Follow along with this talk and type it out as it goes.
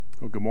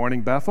Well, good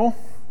morning, Bethel,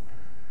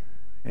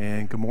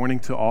 and good morning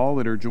to all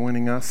that are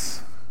joining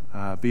us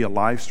via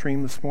live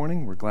stream this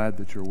morning. We're glad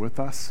that you're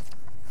with us.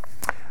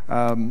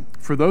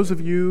 For those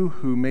of you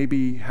who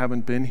maybe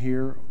haven't been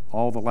here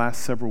all the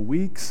last several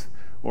weeks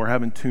or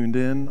haven't tuned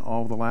in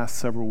all the last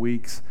several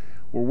weeks,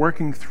 we're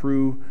working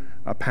through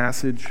a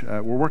passage,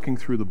 we're working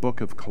through the book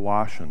of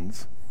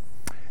Colossians,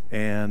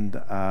 and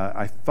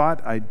I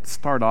thought I'd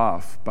start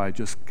off by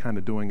just kind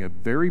of doing a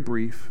very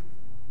brief,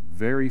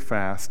 very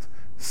fast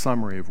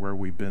summary of where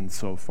we've been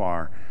so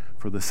far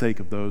for the sake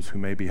of those who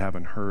maybe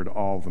haven't heard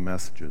all the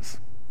messages.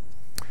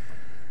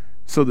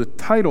 So the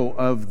title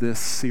of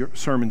this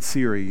sermon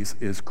series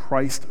is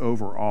Christ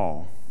Over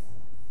All,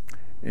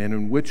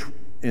 and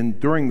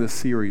during this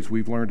series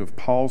we've learned of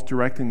Paul's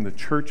directing the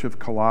church of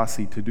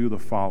Colossae to do the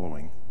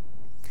following.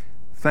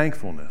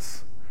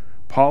 Thankfulness.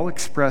 Paul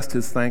expressed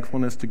his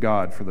thankfulness to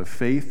God for the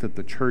faith that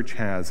the church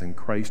has in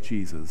Christ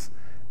Jesus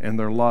and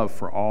their love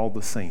for all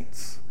the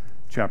saints.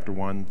 Chapter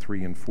 1,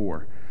 3, and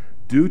 4,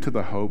 due to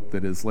the hope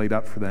that is laid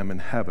up for them in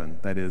heaven,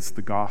 that is,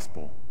 the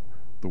gospel,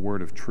 the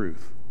word of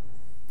truth.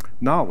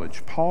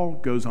 Knowledge. Paul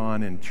goes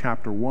on in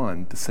chapter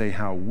 1 to say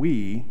how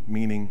we,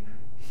 meaning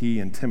he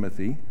and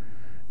Timothy,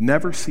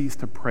 never cease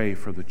to pray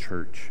for the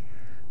church,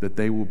 that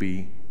they will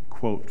be,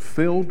 quote,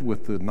 filled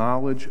with the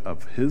knowledge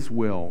of his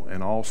will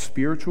and all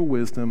spiritual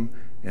wisdom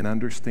and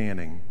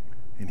understanding.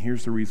 And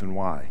here's the reason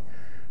why.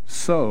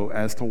 So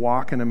as to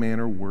walk in a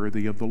manner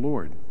worthy of the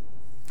Lord.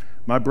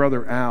 My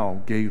brother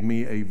Al gave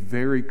me a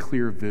very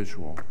clear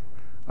visual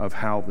of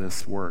how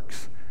this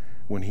works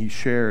when he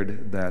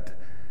shared that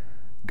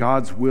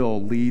God's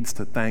will leads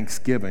to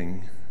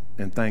thanksgiving,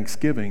 and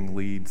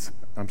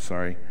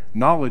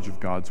knowledge of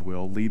God's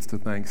will leads to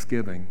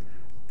thanksgiving,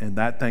 and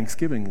that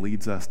thanksgiving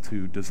leads us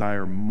to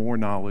desire more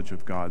knowledge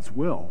of God's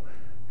will.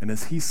 And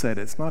as he said,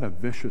 it's not a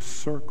vicious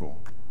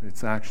circle,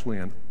 it's actually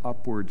an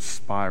upward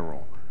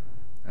spiral.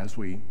 As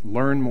we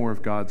learn more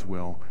of God's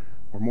will,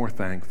 we're more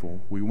thankful.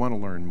 We want to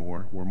learn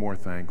more. We're more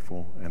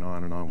thankful, and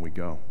on we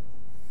go.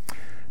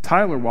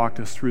 Tyler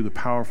walked us through the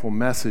powerful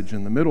message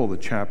in the middle of the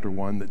chapter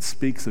 1 that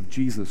speaks of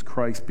Jesus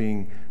Christ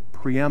being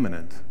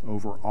preeminent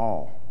over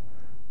all.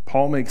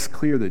 Paul makes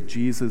clear that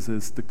Jesus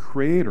is the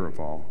creator of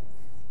all,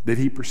 that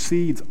he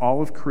precedes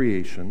all of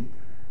creation,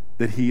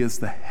 that he is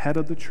the head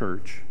of the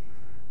church,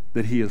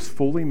 that he is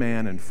fully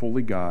man and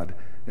fully God,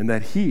 and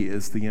that he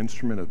is the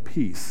instrument of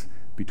peace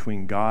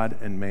between God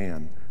and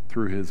man,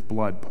 through his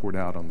blood poured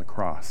out on the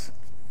cross.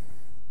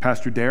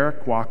 Pastor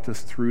Derek walked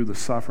us through the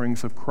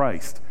sufferings of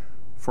Christ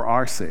for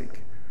our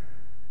sake,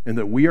 and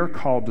that we are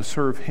called to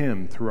serve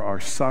him through our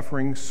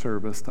suffering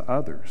service to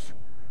others.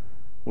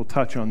 We'll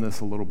touch on this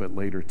a little bit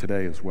later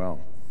today as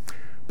well.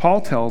 Paul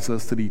tells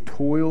us that he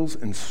toils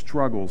and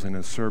struggles in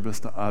his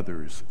service to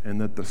others, and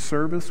that the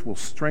service will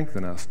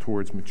strengthen us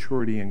towards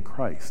maturity in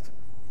Christ.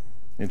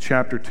 In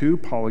chapter 2,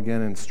 Paul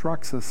again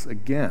instructs us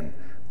again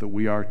that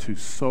we are to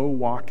so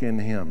walk in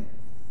him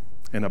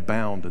and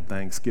abound in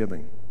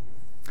thanksgiving.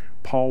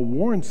 Paul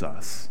warns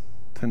us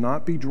to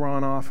not be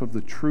drawn off of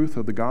the truth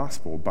of the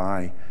gospel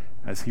by,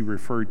 as he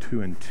referred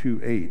to in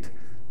 2:8,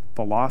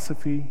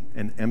 philosophy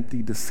and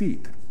empty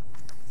deceit.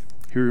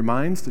 He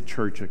reminds the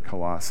church at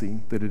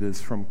Colossae that it is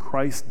from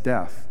Christ's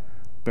death,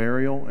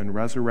 burial, and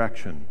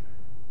resurrection,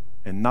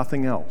 and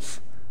nothing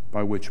else,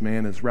 by which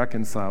man is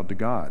reconciled to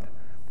God.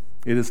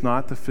 It is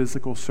not the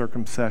physical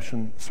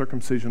circumcision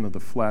of the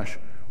flesh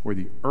or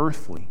the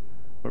earthly,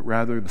 but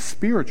rather the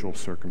spiritual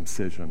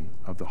circumcision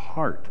of the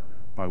heart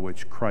by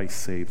which Christ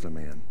saves a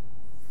man.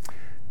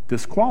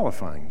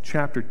 Disqualifying.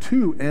 Chapter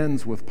 2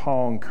 ends with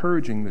Paul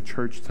encouraging the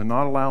church to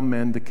not allow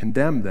men to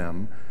condemn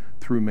them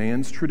through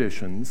man's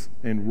traditions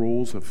and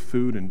rules of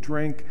food and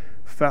drink,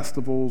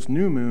 festivals,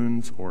 new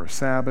moons, or a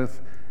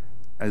Sabbath,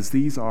 as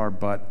these are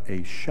but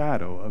a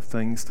shadow of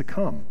things to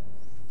come.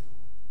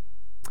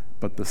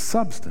 But the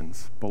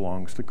substance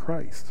belongs to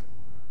Christ.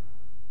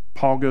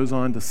 Paul goes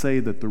on to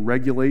say that the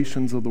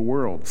regulations of the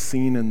world,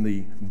 seen in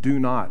the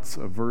do-nots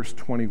of verse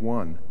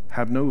 21,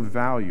 have no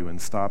value in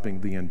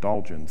stopping the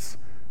indulgence,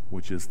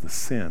 which is the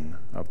sin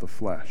of the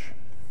flesh.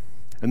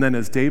 And then,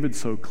 as David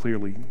so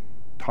clearly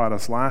taught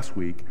us last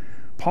week,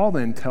 Paul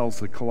then tells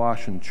the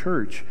Colossian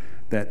church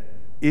that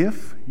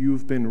if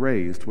you've been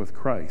raised with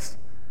Christ,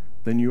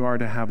 then you are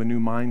to have a new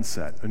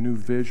mindset, a new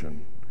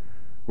vision,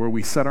 where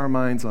we set our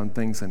minds on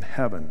things in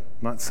heaven,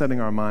 not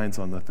setting our minds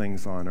on the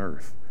things on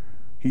earth.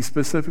 He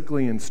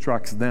specifically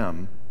instructs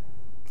them,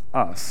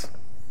 us,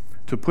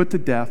 to put to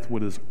death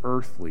what is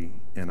earthly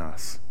in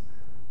us.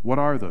 What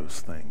are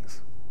those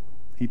things?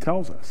 He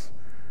tells us.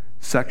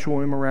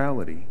 Sexual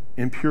immorality,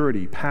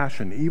 impurity,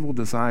 passion, evil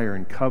desire,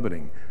 and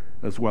coveting,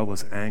 as well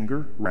as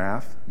anger,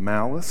 wrath,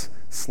 malice,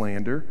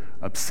 slander,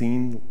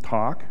 obscene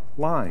talk,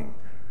 lying.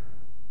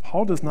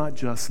 Paul does not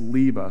just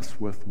leave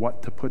us with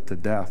what to put to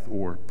death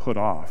or put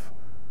off,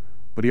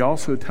 but he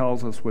also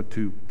tells us what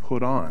to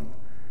put on,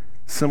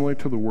 similar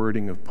to the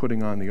wording of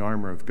putting on the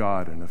armor of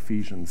God in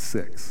Ephesians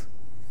 6.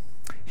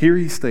 Here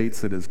he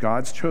states that as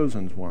God's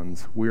chosen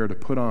ones, we are to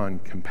put on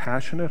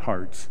compassionate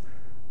hearts,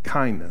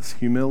 kindness,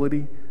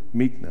 humility,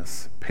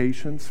 meekness,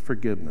 patience,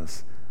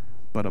 forgiveness,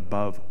 but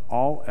above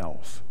all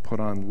else, put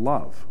on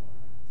love,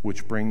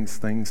 which brings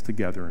things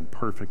together in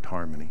perfect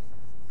harmony.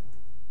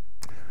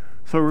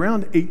 So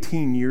around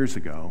 18 years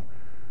ago,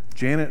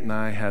 Janet and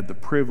I had the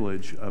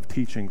privilege of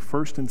teaching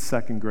first and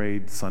second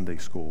grade Sunday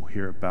school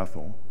here at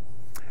Bethel,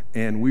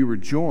 and we were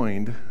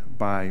joined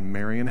by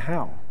Marion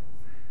Howe.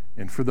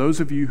 And for those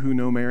of you who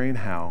know Marion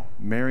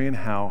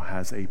Howe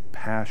has a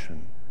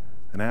passion,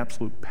 an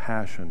absolute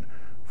passion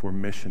for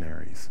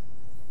missionaries.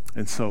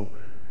 And so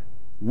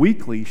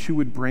weekly, she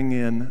would bring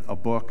in a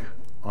book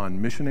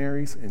on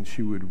missionaries, and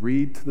she would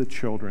read to the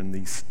children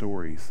these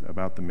stories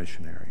about the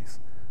missionaries.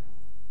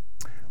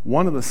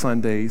 One of the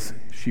Sundays,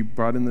 she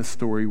brought in this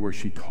story where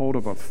she told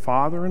of a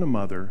father and a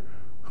mother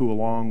who,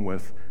 along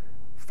with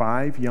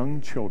 5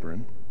 young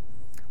children,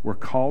 were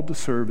called to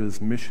serve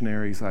as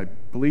missionaries, I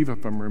believe,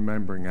 if I'm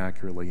remembering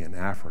accurately, in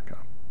Africa.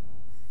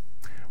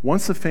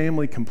 Once the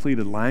family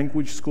completed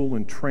language school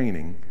and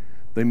training,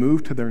 they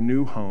moved to their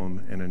new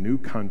home in a new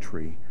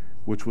country,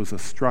 which was a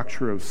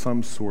structure of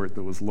some sort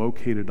that was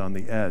located on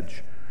the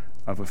edge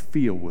of a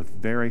field with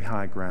very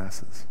high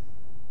grasses.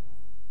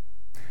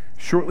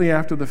 Shortly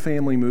after the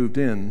family moved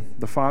in,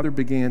 the father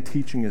began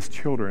teaching his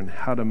children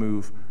how to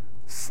move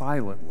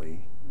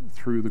silently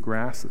through the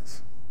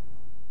grasses.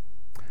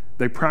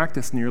 They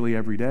practiced nearly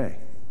every day.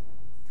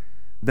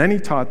 Then he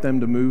taught them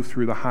to move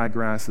through the high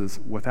grasses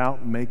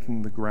without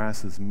making the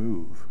grasses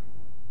move.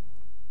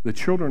 The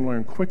children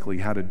learned quickly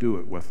how to do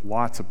it with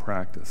lots of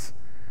practice,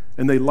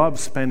 and they loved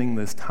spending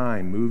this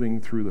time moving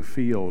through the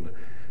field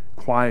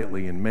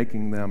quietly and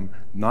making them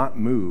not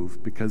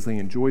move because they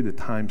enjoyed the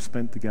time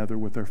spent together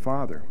with their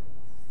father.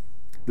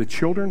 The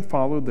children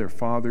followed their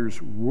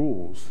father's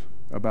rules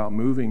about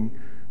moving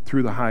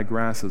through the high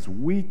grasses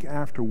week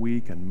after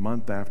week and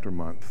month after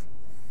month.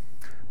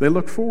 They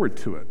looked forward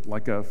to it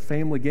like a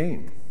family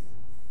game.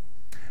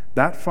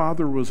 That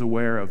father was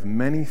aware of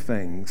many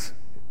things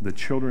the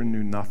children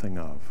knew nothing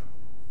of,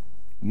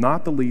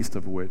 not the least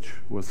of which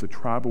was the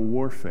tribal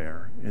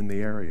warfare in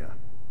the area.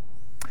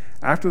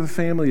 After the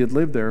family had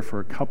lived there for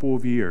a couple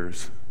of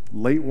years,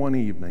 late one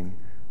evening,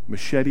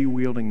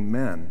 machete-wielding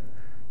men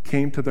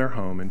came to their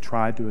home and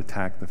tried to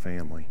attack the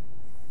family.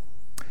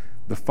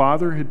 The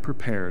father had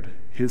prepared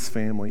his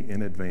family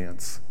in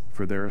advance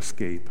for their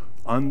escape,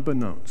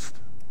 unbeknownst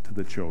to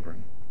the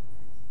children.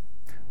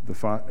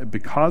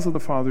 Because of the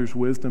father's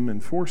wisdom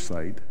and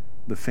foresight,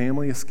 the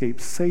family escaped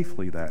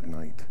safely that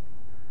night.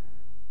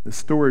 This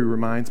story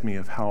reminds me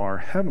of how our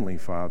Heavenly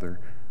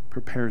Father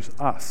prepares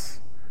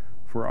us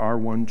for our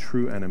one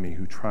true enemy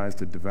who tries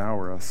to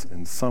devour us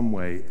in some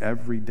way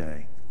every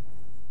day.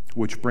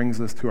 Which brings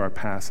us to our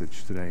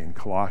passage today in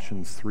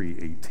Colossians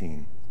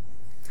 3:18.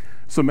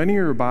 So many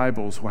of your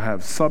Bibles will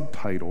have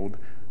subtitled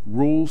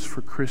Rules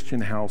for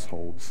Christian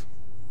Households.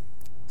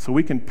 So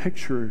we can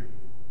picture,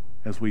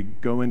 as we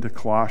go into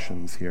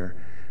Colossians here,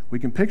 we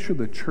can picture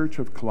the church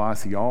of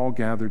Colossae all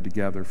gathered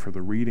together for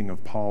the reading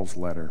of Paul's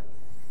letter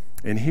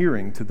and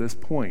hearing, to this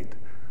point,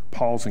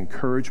 Paul's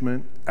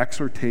encouragement,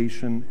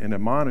 exhortation, and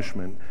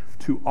admonishment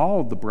to all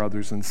of the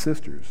brothers and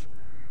sisters,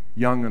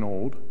 young and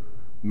old,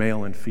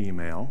 male and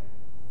female,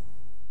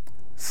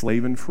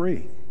 slave and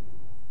free.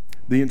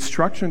 The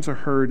instructions are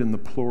heard in the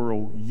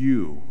plural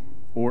you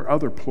or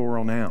other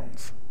plural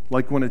nouns.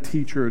 Like when a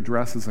teacher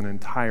addresses an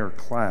entire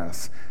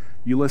class,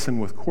 you listen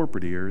with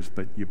corporate ears,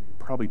 but you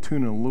probably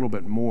tune in a little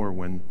bit more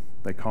when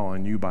they call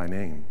on you by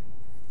name.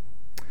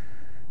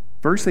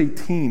 Verse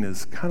 18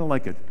 is kind of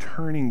like a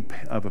turning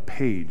of a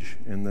page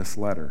in this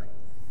letter.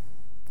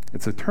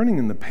 It's a turning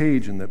in the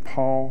page in that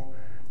Paul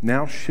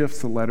now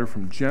shifts the letter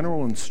from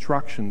general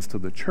instructions to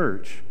the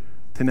church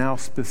to now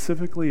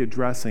specifically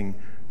addressing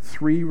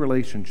 3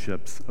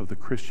 relationships of the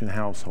Christian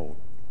household: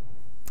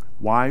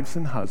 wives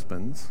and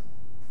husbands,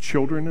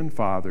 children and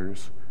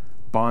fathers,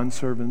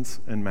 bondservants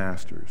and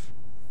masters.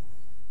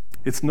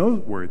 It's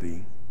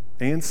noteworthy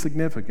and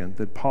significant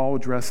that Paul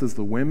addresses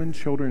the women,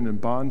 children, and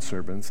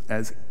bondservants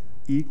as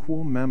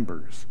equal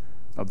members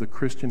of the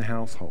Christian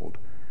household,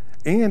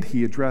 and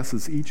he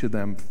addresses each of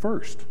them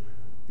first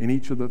in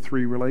each of the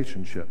 3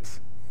 relationships.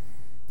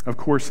 Of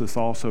course, this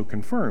also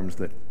confirms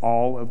that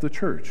all of the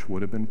church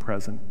would have been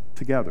present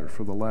together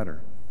for the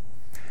letter.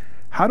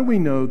 How do we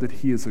know that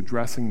he is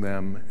addressing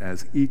them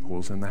as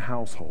equals in the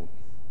household?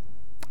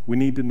 We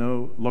need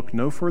to look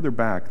no further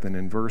back than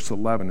in verse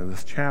 11 of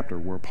this chapter,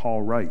 where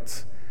Paul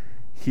writes,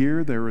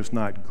 "Here there is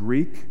not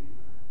Greek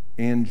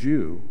and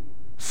Jew,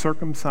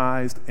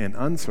 circumcised and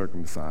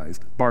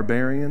uncircumcised,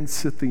 barbarian,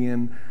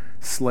 Scythian,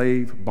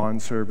 slave,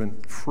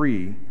 bondservant,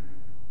 free,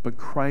 but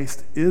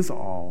Christ is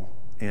all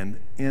and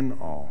in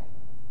all."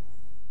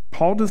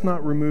 Paul does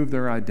not remove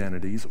their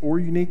identities or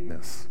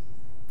uniqueness,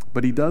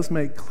 but he does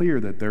make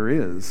clear that there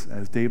is,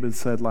 as David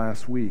said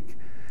last week,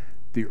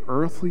 the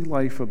earthly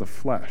life of the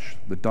flesh,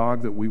 the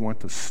dog that we want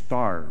to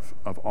starve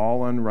of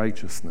all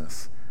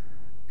unrighteousness,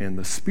 and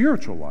the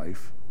spiritual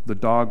life, the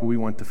dog we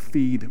want to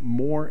feed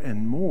more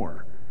and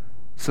more,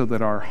 so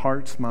that our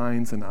hearts,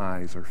 minds, and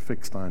eyes are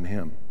fixed on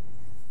him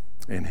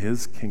and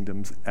his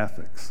kingdom's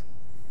ethics.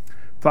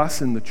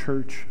 Thus, in the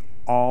church,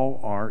 all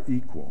are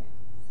equal.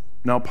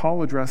 Now,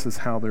 Paul addresses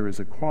how there is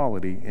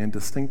equality and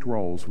distinct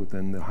roles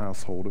within the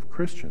household of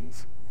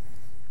Christians.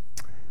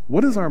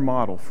 What is our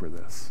model for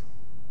this?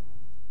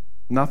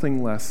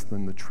 Nothing less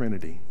than the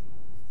Trinity.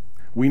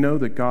 We know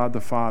that God the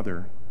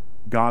Father,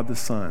 God the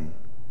Son,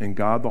 and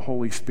God the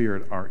Holy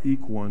Spirit are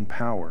equal in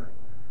power.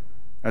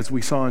 As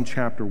we saw in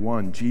chapter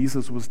 1,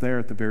 Jesus was there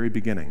at the very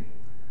beginning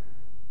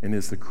and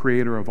is the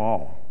creator of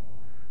all.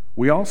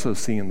 We also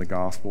see in the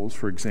Gospels,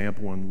 for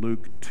example, in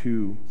Luke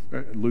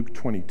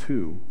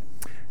 22,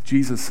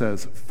 Jesus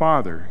says,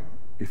 "Father,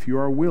 if you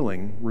are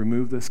willing,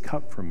 remove this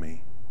cup from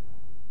me.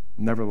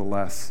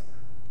 Nevertheless,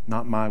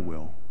 not my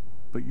will,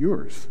 but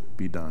yours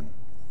be done."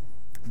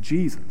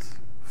 Jesus,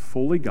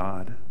 fully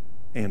God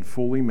and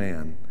fully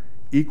man,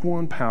 equal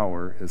in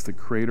power as the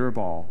creator of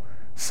all,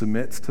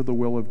 submits to the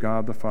will of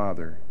God the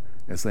Father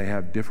as they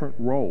have different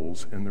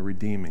roles in the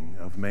redeeming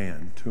of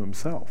man to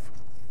himself.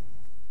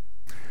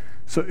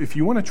 So if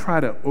you want to try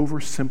to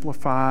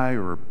oversimplify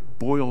or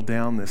boil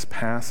down this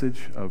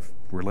passage of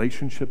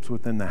relationships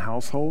within the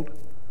household,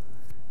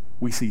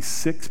 we see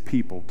 6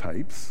 people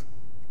types: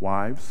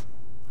 wives,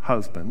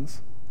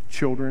 husbands,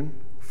 children,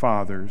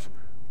 fathers,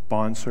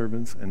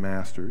 bondservants, and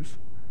masters,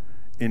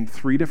 in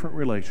 3 different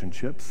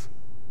relationships: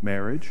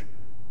 marriage,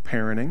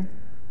 parenting,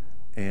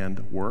 and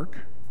work,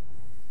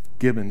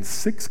 given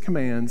 6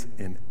 commands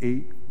in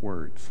 8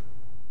 words.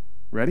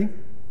 Ready?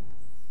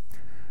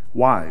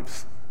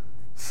 Wives,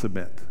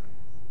 submit.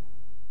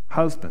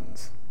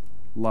 Husbands,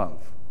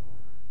 love.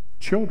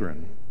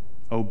 Children,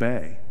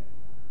 obey.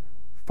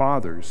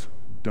 Fathers,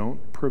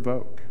 don't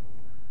provoke.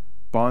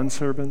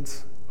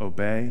 Bondservants,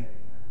 obey.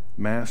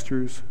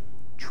 Masters,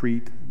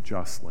 treat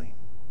justly.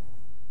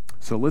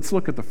 So let's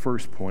look at the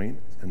first point,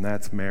 and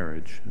that's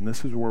marriage. And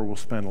this is where we'll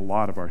spend a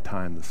lot of our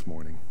time this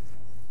morning.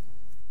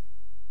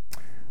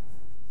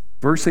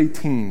 Verse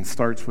 18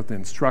 starts with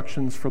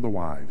instructions for the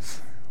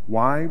wives.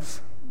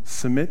 Wives,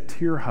 submit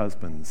to your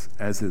husbands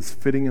as is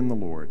fitting in the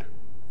Lord.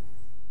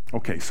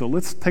 Okay, so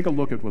let's take a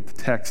look at what the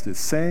text is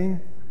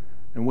saying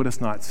and what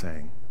it's not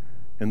saying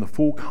in the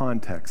full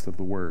context of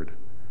the word.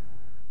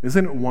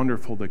 Isn't it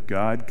wonderful that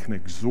God can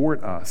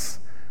exhort us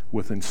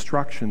with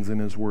instructions in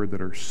his word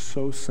that are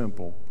so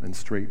simple and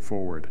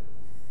straightforward?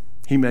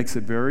 He makes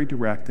it very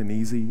direct and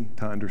easy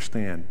to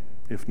understand,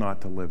 if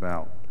not to live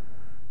out.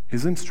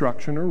 His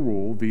instruction or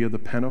rule via the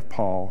pen of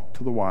Paul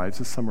to the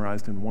wives is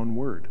summarized in one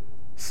word: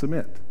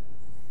 submit.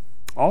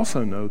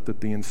 Also note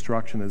that the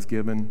instruction is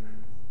given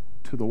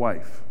to the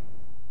wife.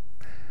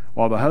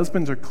 While the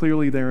husbands are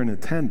clearly there in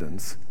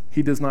attendance,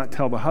 he does not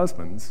tell the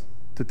husbands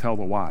to tell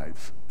the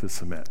wives to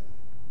submit.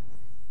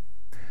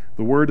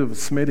 The word of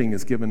submitting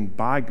is given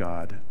by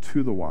God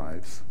to the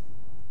wives.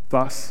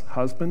 Thus,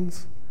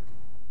 husbands,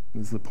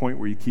 this is the point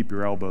where you keep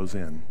your elbows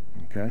in,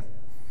 okay?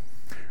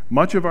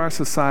 Much of our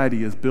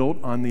society is built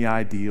on the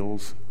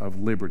ideals of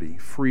liberty,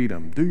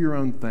 freedom, do your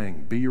own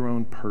thing, be your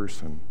own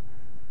person.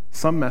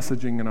 Some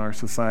messaging in our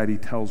society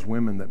tells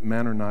women that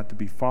men are not to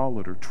be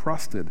followed or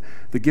trusted,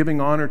 that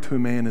giving honor to a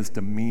man is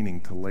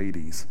demeaning to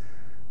ladies.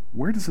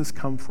 Where does this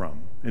come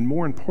from? And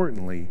more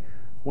importantly,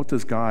 what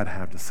does God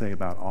have to say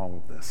about all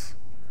of this?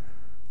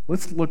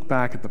 Let's look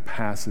back at the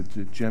passage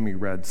that Jemmy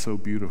read so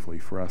beautifully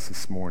for us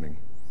this morning.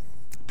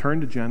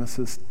 Turn to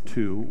Genesis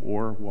 2,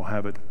 or we'll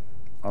have it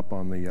up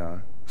on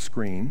the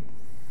screen,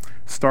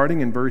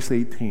 starting in verse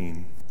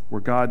 18, where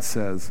God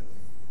says,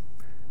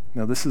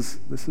 now this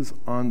is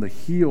on the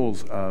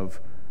heels of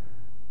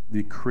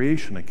the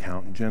creation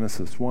account in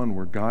Genesis 1,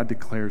 where God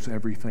declares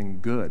everything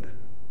good.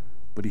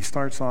 But he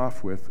starts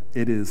off with,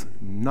 it is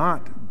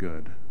not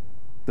good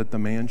that the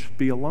man should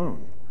be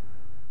alone.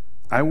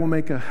 I will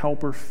make a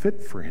helper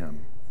fit for him.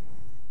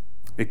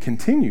 It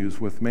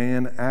continues with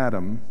man,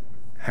 Adam,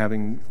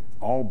 having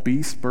all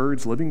beasts,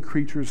 birds, living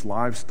creatures,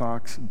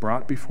 livestock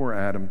brought before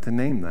Adam to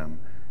name them.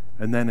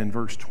 And then in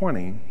verse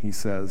 20, he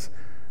says,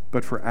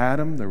 but for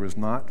Adam there was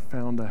not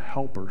found a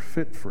helper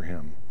fit for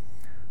him.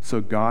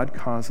 So God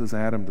causes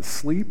Adam to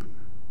sleep,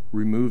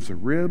 removes a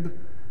rib,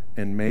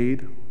 and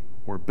made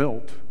or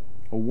built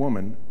a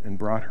woman and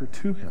brought her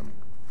to him.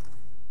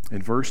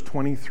 In verse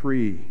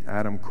 23,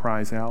 Adam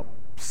cries out,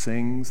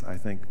 sings, I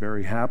think,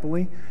 very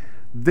happily,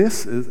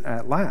 this is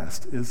at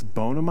last is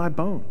bone of my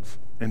bones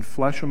and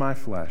flesh of my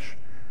flesh.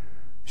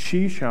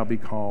 She shall be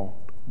called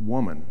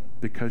woman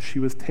because she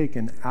was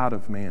taken out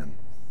of man.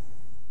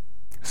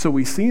 So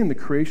we see in the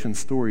creation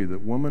story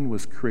that woman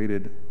was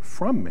created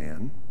from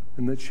man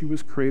and that she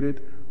was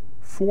created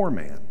for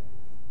man,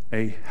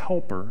 a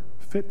helper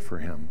fit for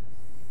him.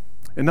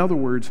 In other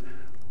words,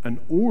 an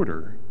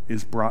order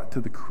is brought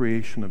to the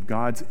creation of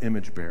God's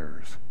image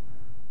bearers.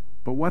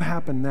 But what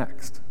happened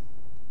next?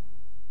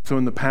 So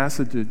in the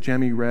passage that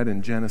Jemmy read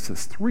in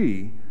Genesis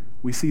 3,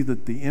 we see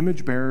that the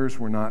image bearers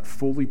were not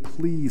fully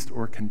pleased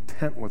or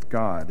content with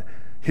God,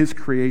 his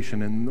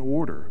creation, and the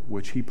order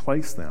which he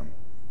placed them.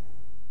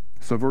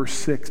 So verse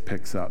 6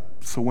 picks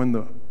up. So when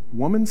the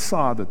woman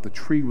saw that the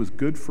tree was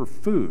good for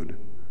food,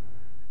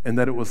 and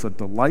that it was a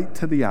delight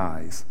to the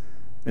eyes,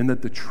 and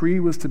that the tree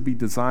was to be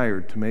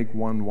desired to make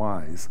one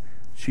wise,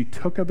 she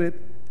took of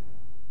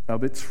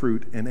its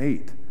fruit and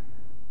ate.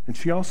 And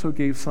she also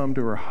gave some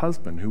to her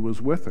husband who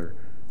was with her,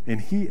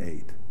 and he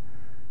ate.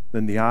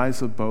 Then the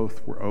eyes of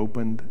both were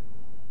opened,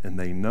 and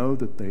they knew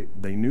that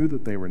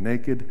they were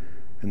naked,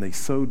 and they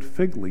sewed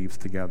fig leaves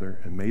together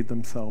and made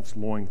themselves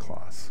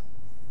loincloths.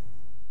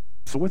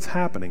 So what's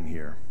happening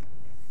here?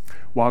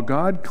 While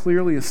God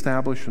clearly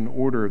established an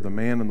order of the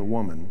man and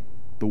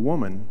the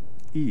woman,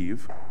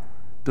 Eve,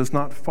 does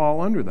not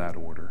fall under that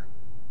order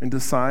and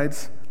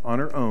decides on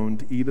her own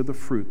to eat of the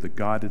fruit that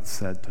God had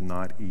said to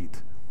not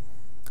eat.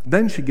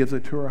 Then she gives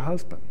it to her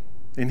husband,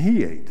 and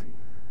he ate.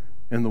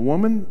 And the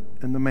woman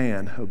and the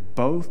man have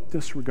both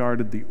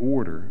disregarded the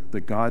order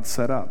that God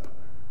set up.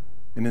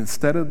 And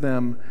instead of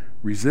them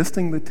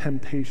resisting the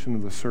temptation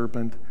of the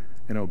serpent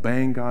and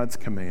obeying God's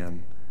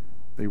command,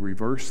 they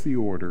reverse the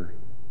order,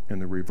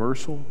 and the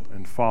reversal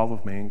and fall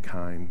of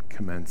mankind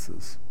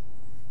commences.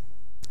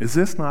 Is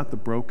this not the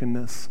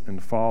brokenness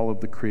and fall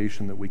of the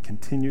creation that we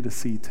continue to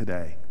see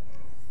today?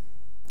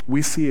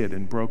 We see it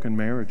in broken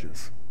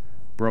marriages,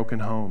 broken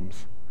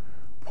homes,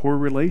 poor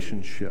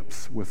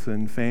relationships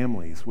within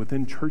families,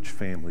 within church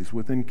families,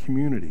 within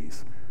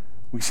communities.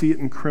 We see it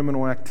in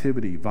criminal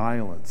activity,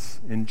 violence,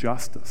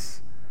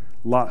 injustice,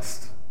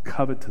 lust,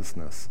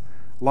 covetousness,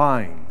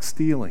 lying,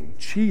 stealing,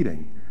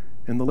 cheating,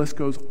 and the list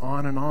goes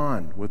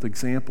on with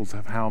examples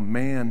of how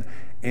man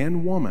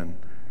and woman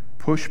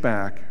push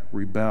back,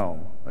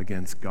 rebel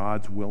against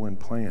God's will and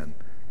plan,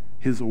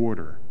 his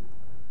order.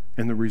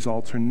 And the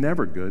results are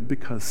never good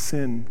because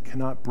sin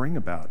cannot bring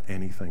about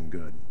anything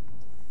good.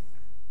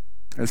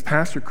 As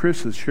Pastor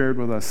Chris has shared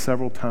with us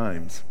several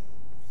times,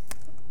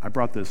 I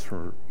brought this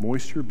for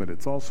moisture, but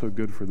it's also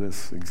good for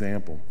this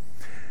example.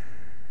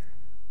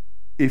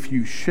 If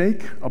you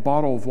shake a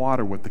bottle of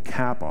water with the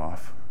cap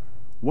off,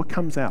 what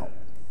comes out?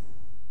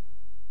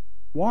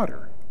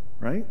 Water,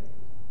 right?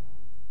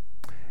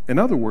 In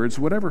other words,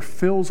 whatever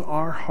fills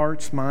our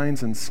hearts,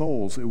 minds, and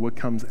souls is what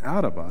comes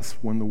out of us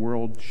when the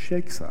world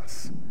shakes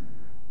us.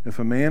 If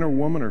a man or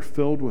woman are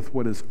filled with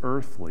what is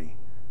earthly,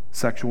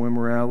 sexual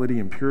immorality,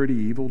 impurity,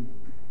 evil,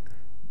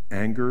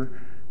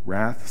 anger,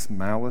 wrath,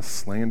 malice,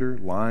 slander,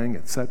 lying,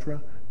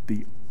 etc.,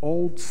 the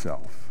old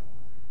self,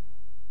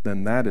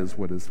 then that is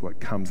what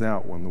comes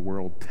out when the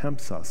world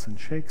tempts us and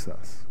shakes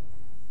us.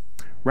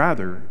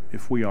 Rather,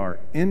 if we are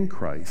in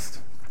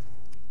Christ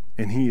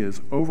and he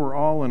is over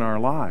all in our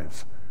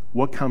lives,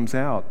 what comes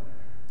out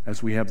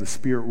as we have the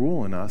Spirit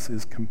rule in us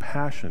is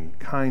compassion,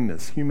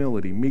 kindness,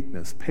 humility,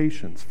 meekness,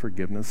 patience,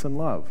 forgiveness, and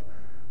love.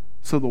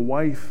 So the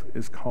wife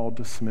is called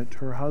to submit to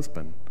her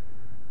husband.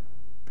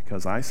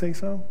 Because I say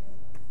so?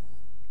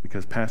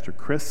 Because Pastor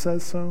Chris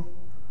says so?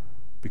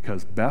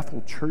 Because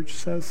Bethel Church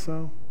says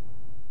so?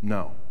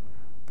 No,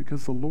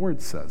 because the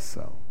Lord says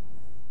so.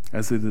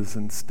 As it is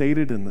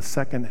stated in the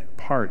second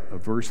part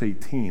of verse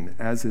 18,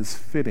 as is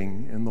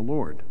fitting in the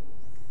Lord.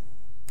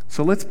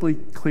 So let's be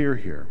clear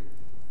here.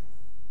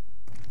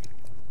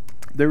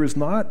 There is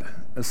not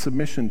a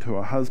submission to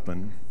a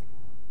husband.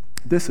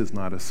 This is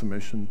not a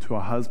submission to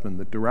a husband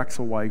that directs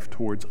a wife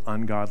towards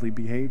ungodly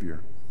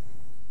behavior.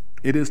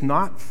 It is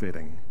not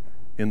fitting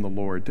in the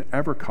Lord to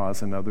ever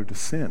cause another to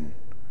sin.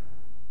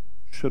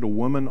 Should a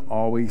woman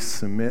always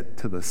submit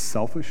to the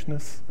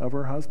selfishness of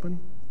her husband?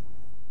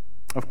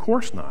 Of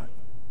course not.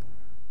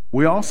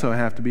 We also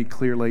have to be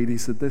clear,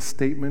 ladies, that this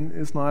statement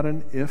is not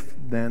an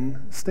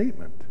if-then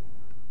statement.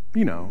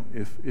 You know,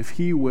 if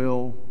he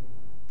will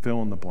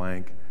fill in the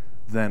blank,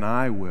 then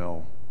I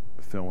will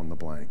fill in the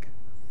blank.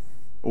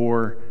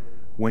 Or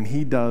when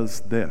he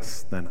does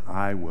this, then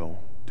I will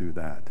do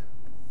that.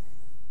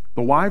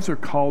 The wives are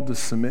called to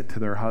submit to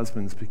their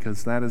husbands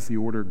because that is the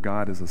order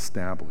God has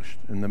established.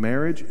 And the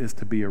marriage is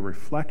to be a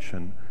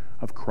reflection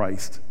of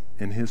Christ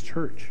and his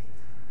church.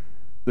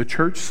 The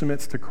church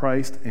submits to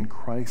Christ, and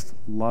Christ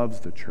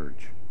loves the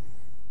church.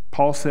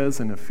 Paul says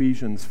in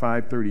Ephesians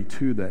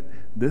 5:32 that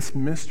this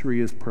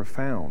mystery is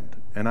profound,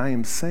 and I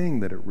am saying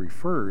that it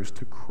refers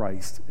to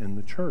Christ and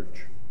the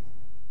church.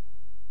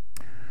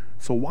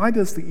 So why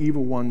does the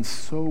evil one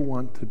so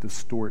want to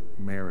distort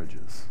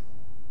marriages?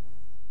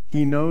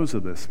 He knows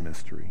of this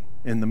mystery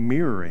and the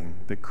mirroring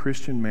that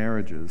Christian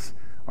marriages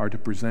are to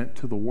present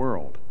to the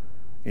world,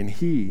 and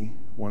he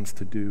wants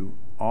to do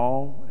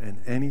all and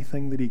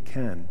anything that he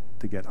can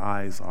to get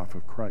eyes off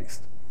of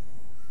Christ.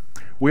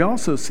 We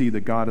also see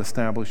that God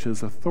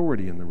establishes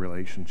authority in the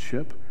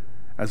relationship,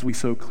 as we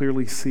so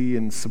clearly see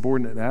in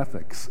subordinate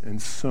ethics in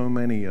so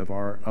many of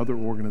our other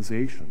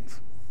organizations.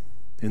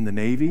 In the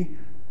Navy,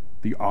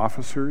 the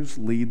officers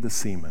lead the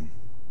seamen.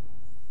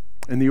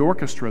 In the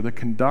orchestra, the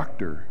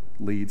conductor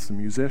leads the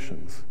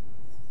musicians.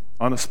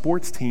 On a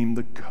sports team,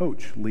 the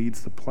coach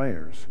leads the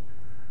players.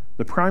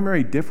 The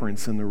primary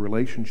difference in the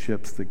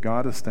relationships that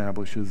God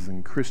establishes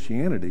in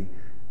Christianity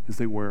is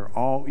that we're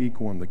all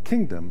equal in the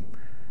kingdom,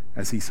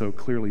 as he so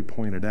clearly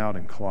pointed out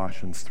in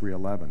Colossians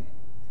 3:11.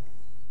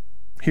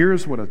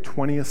 Here's what a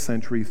 20th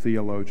century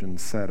theologian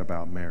said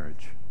about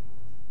marriage.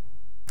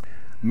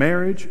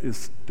 Marriage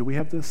is, do we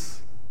have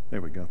this?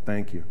 There we go,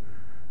 thank you.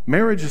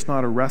 Marriage is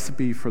not a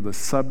recipe for the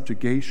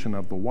subjugation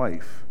of the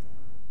wife,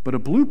 but a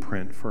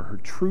blueprint for her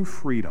true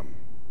freedom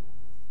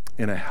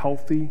in a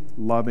healthy,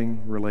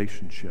 loving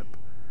relationship.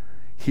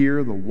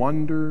 Here, the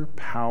wonder,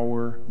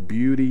 power,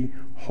 beauty,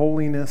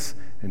 holiness,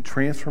 and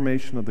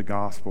transformation of the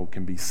gospel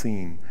can be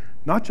seen,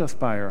 not just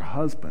by her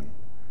husband,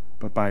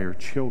 but by her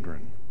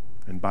children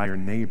and by her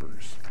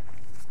neighbors.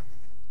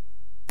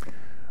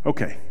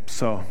 Okay,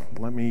 so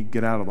let me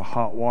get out of the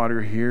hot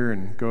water here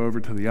and go over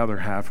to the other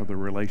half of the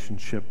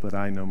relationship that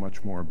I know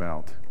much more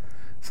about.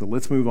 So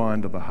let's move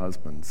on to the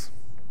husbands.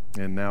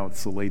 And now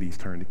it's the ladies'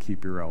 turn to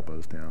keep your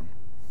elbows down.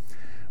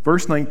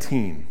 Verse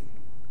 19,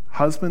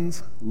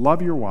 husbands,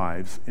 love your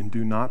wives and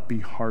do not be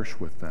harsh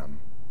with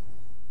them.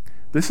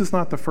 This is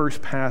not the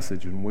first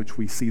passage in which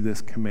we see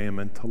this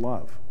commandment to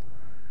love.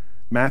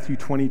 Matthew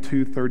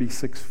 22,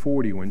 36,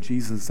 40, when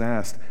Jesus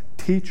asked,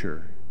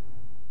 Teacher,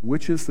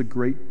 which is the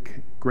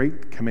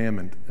great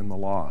commandment in the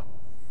law?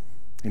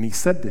 And he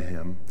said to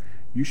him,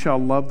 You shall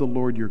love the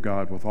Lord your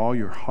God with all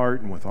your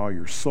heart and with all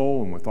your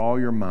soul and with all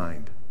your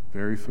mind.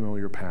 Very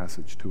familiar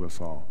passage to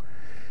us all.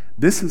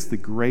 This is the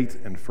great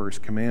and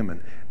first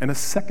commandment, and a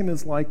second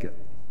is like it.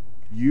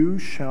 You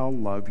shall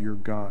love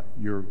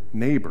your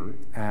neighbor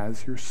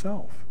as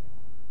yourself.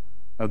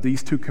 Of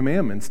these two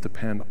commandments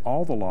depend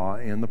all the law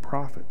and the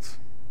prophets.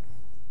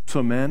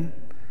 So men,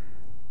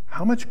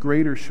 how much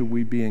greater should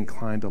we be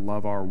inclined to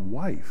love our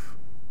wife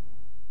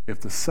if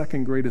the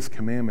second greatest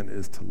commandment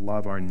is to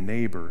love our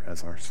neighbor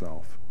as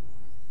ourselves?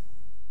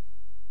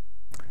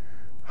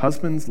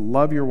 Husbands,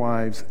 love your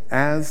wives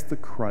as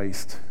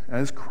Christ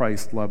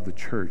loved the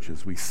church,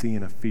 as we see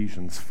in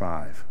Ephesians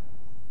 5,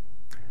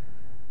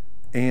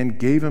 and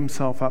gave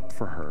himself up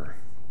for her,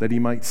 that he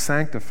might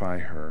sanctify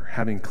her,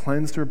 having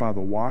cleansed her by the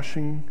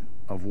washing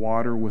of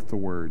water with the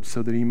word,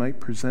 so that he might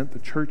present the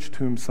church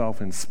to himself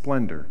in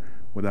splendor,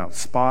 without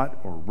spot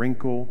or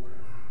wrinkle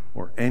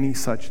or any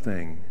such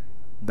thing,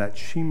 that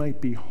she might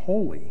be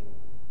holy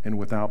and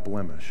without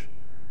blemish.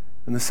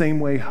 In the same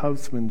way,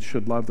 husbands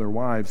should love their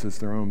wives as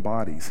their own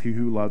bodies. He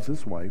who loves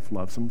his wife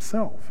loves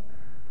himself.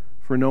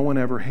 For no one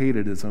ever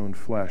hated his own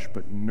flesh,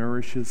 but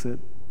nourishes it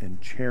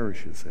and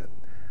cherishes it,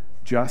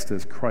 just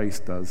as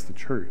Christ does the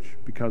church,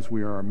 because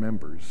we are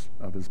members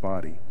of his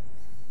body.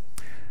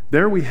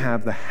 There we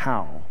have the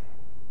how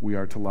we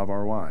are to love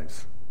our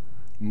wives.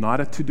 Not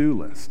a to-do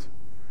list,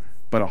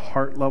 but a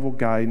heart-level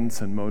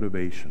guidance and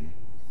motivation.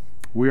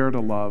 We are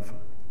to love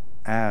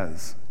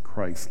as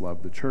Christ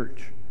loved the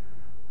church.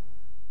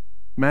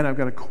 Men, I've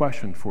got a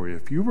question for you.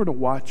 If you were to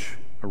watch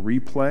a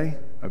replay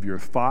of your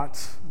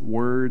thoughts,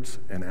 words,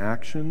 and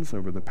actions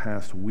over the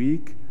past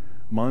week,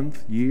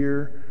 month,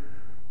 year,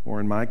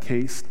 or in my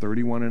case,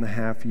 31 and a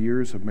half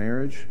years of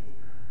marriage,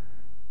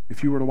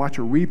 if you were to watch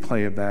a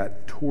replay of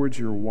that towards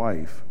your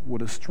wife,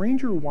 would a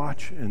stranger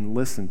watch and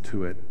listen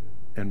to it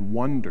and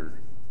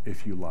wonder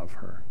if you love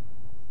her?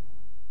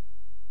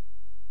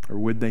 Or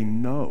would they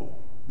know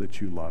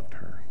that you loved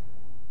her?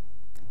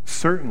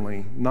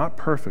 Certainly not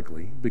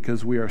perfectly,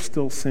 because we are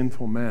still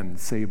sinful men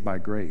saved by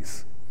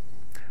grace.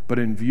 But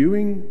in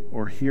viewing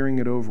or hearing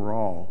it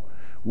overall,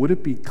 would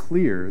it be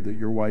clear that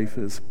your wife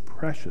is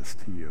precious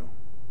to you,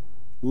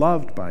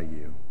 loved by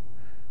you,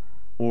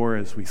 or,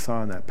 as we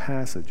saw in that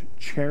passage,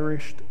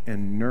 cherished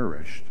and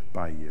nourished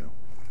by you?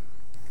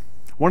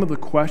 One of the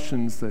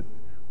questions that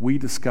we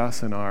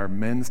discuss in our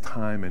men's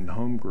time and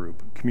home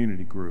group,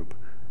 community group,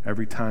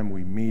 every time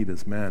we meet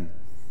as men,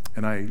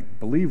 and I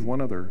believe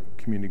one other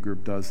community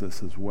group does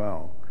this as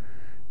well,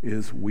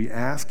 is we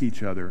ask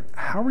each other,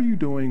 how are you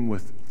doing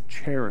with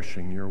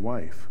cherishing your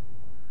wife?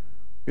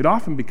 It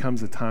often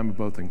becomes a time of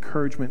both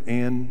encouragement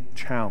and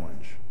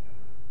challenge.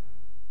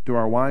 Do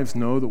our wives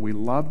know that we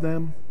love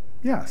them?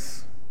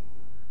 Yes.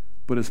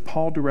 But as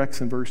Paul directs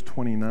in verse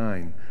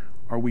 29,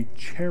 are we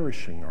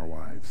cherishing our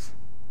wives?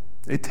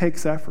 It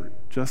takes effort,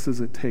 just as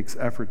it takes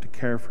effort to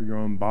care for your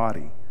own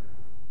body.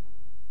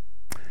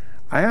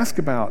 I ask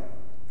about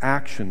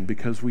action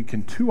because we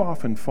can too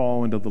often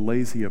fall into the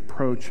lazy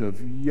approach of,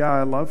 yeah,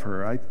 I love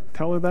her. I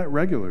tell her that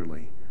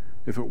regularly.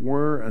 If it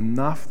were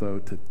enough, though,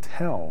 to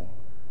tell,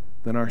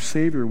 then our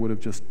Savior would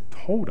have just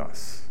told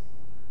us.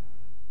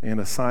 And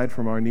aside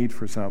from our need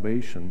for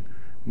salvation,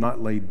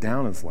 not laid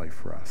down his life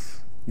for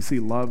us. You see,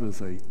 love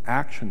is an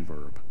action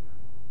verb,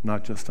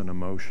 not just an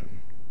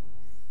emotion.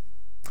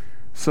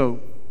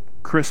 So,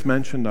 Chris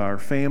mentioned our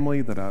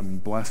family that I'm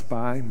blessed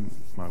by,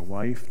 my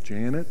wife,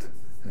 Janet,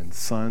 and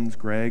sons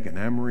Greg and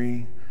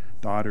Emery,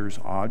 daughters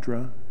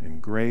Audra and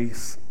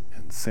Grace,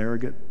 and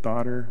surrogate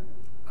daughter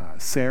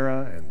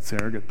Sarah, and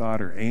surrogate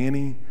daughter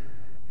Annie,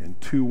 and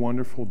two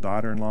wonderful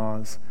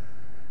daughter-in-laws,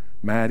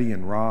 Maddie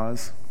and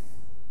Roz.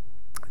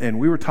 And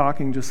we were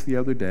talking just the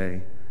other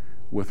day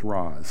with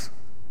Roz,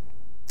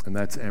 and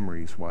that's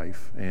Emery's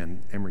wife,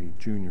 and Emery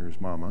Jr.'s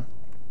mama.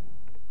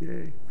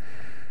 Yay.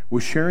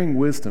 Was sharing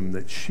wisdom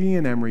that she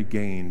and Emery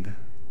gained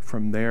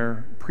from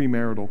their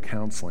premarital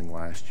counseling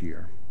last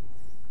year.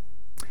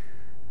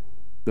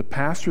 The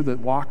pastor that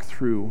walked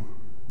through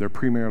their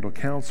premarital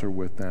counselor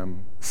with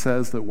them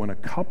says that when a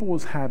couple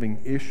is having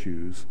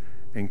issues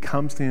and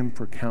comes to him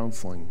for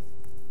counseling,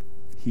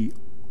 he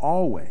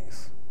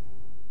always,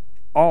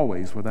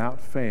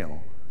 without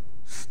fail,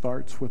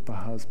 starts with the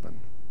husband.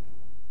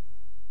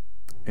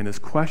 And his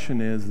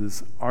question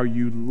is, are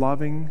you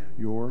loving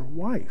your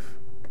wife?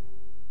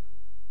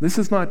 This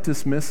is not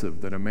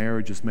dismissive that a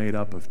marriage is made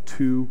up of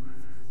two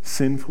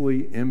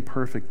sinfully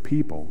imperfect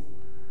people,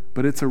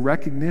 but it's a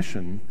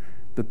recognition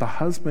that the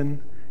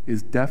husband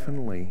is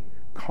definitely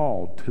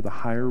called to the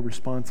higher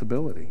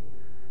responsibility,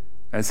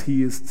 as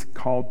he is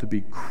called to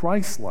be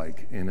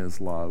Christ-like in his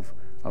love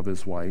of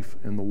his wife,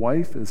 and the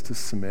wife is to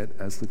submit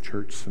as the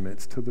church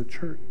submits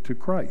to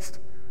Christ.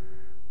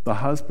 The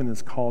husband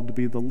is called to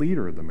be the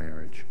leader of the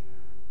marriage.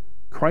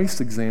 Christ's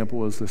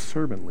example is the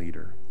servant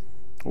leader,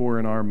 or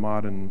in our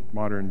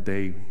modern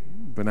day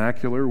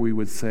vernacular, we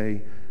would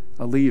say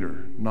a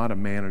leader, not a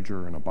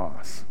manager and a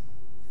boss.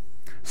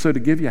 So to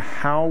give you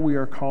how we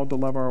are called to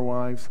love our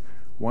wives,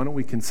 why don't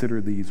we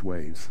consider these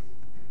ways?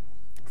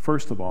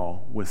 First of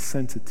all, with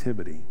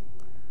sensitivity.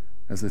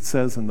 As it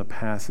says in the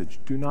passage,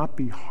 do not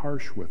be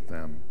harsh with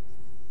them.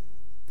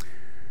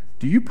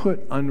 Do you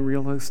put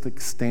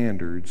unrealistic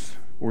standards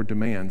or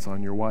demands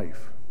on your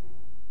wife,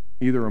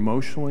 either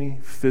emotionally,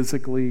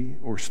 physically,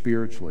 or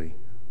spiritually,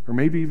 or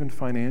maybe even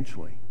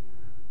financially?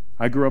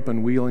 I grew up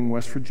in Wheeling,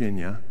 West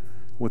Virginia,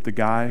 with a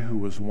guy who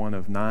was one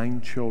of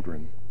 9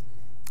 children,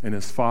 and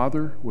his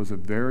father was a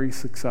very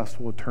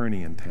successful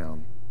attorney in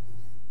town.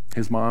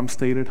 His mom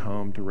stayed at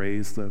home to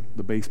raise the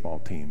baseball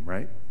team,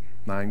 right?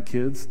 9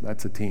 kids,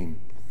 that's a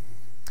team.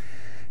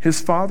 His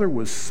father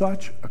was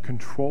such a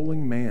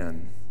controlling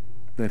man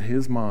that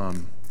his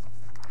mom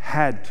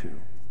had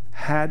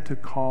to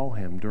call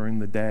him during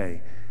the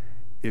day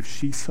if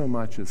she so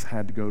much as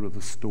had to go to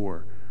the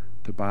store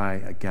to buy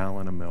a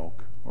gallon of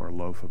milk or a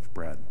loaf of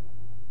bread.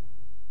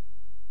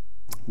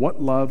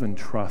 What love and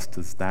trust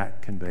does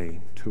that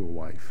convey to a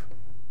wife?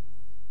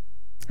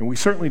 And we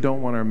certainly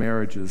don't want our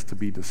marriages to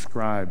be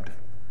described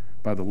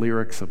by the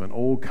lyrics of an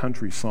old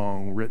country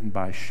song written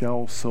by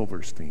Shel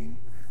Silverstein.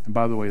 And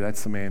by the way,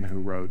 that's the man who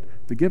wrote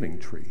The Giving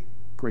Tree,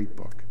 great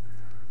book.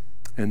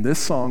 And this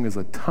song is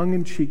a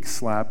tongue-in-cheek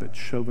slap at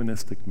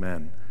chauvinistic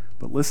men.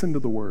 But listen to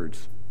the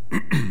words.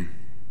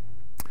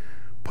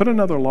 Put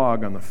another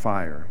log on the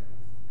fire.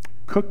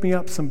 Cook me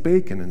up some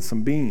bacon and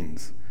some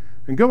beans.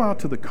 And go out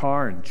to the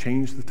car and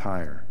change the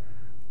tire.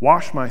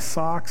 Wash my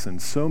socks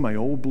and sew my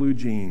old blue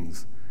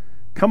jeans.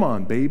 Come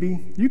on,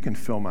 baby, you can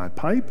fill my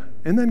pipe,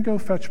 and then go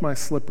fetch my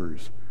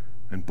slippers,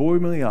 and boil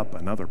me up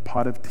another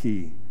pot of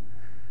tea.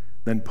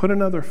 Then put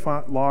another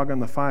log on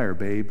the fire,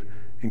 babe,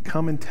 and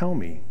come and tell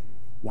me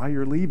why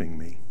you're leaving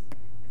me.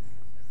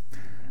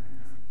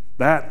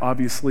 That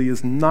obviously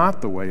is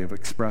not the way of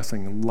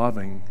expressing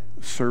loving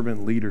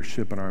servant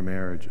leadership in our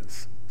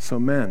marriages. So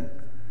men,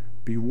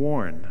 be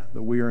warned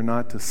that we are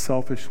not to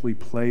selfishly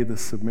play the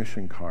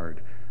submission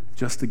card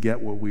just to get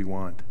what we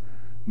want.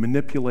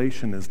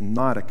 Manipulation is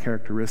not a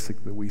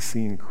characteristic that we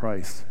see in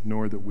Christ,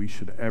 nor that we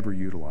should ever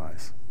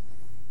utilize.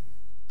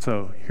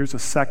 So here's a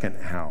second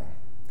how.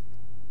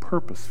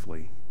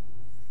 Purposefully.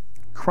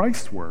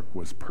 Christ's work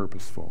was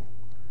purposeful.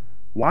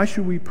 Why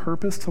should we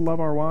purpose to love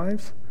our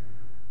wives?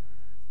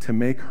 To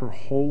make her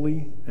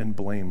holy and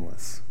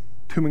blameless,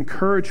 to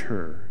encourage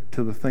her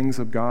to the things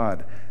of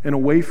God and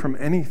away from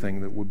anything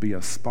that would be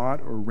a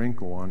spot or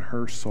wrinkle on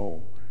her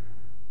soul.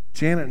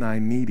 Janet and I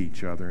need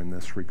each other in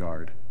this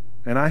regard.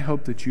 And I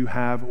hope that you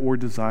have or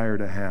desire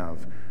to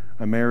have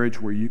a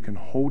marriage where you can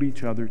hold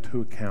each other to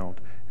account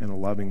in a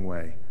loving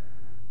way.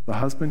 The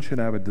husband should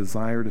have a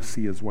desire to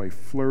see his wife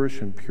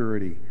flourish in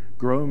purity,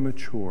 grow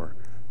mature,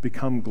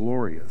 become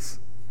glorious.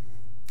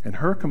 And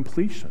her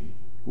completion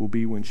will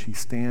be when she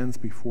stands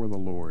before the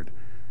Lord.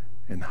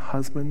 And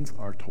husbands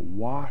are to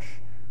wash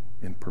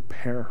and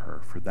prepare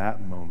her for that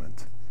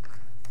moment.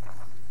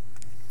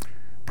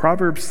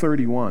 Proverbs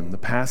 31, the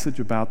passage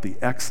about the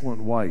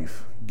excellent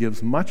wife,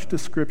 gives much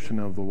description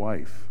of the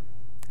wife,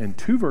 and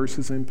 2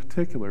 verses in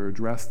particular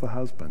address the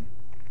husband.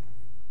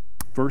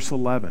 Verse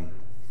 11,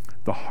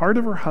 the heart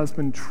of her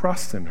husband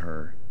trusts in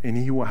her, and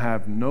he will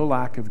have no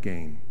lack of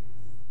gain.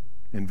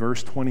 In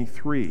verse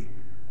 23,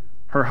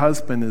 her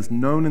husband is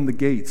known in the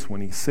gates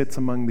when he sits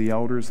among the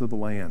elders of the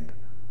land.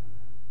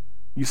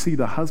 You see,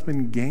 the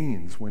husband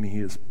gains when he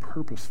is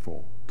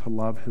purposeful to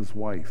love his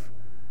wife,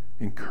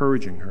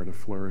 encouraging her to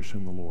flourish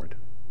in the Lord.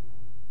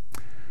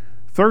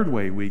 Third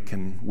way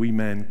we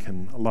men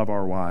can love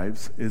our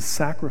wives is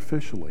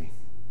sacrificially.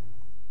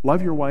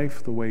 Love your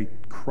wife the way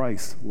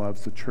Christ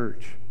loves the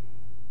church.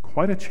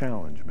 Quite a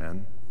challenge,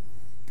 men.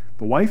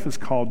 The wife is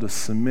called to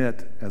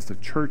submit as the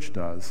church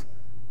does,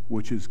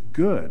 which is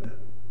good,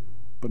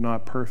 but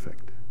not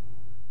perfect.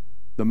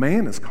 The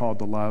man is called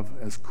to love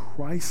as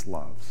Christ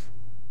loves,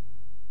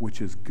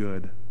 which is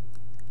good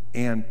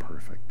and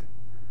perfect.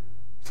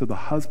 So the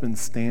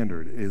husband's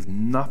standard is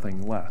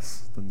nothing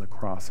less than the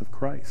cross of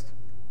Christ.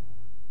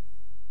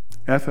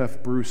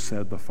 F.F. Bruce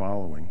said the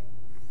following: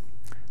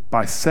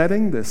 by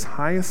setting this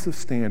highest of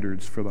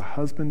standards for the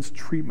husband's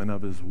treatment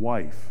of his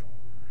wife,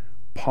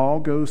 Paul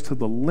goes to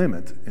the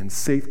limit in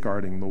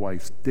safeguarding the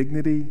wife's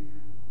dignity,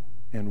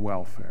 and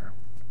welfare.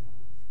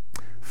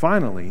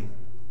 Finally,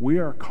 we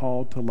are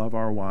called to love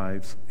our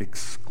wives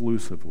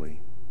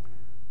exclusively.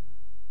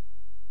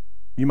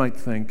 You might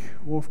think,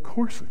 well, of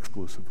course,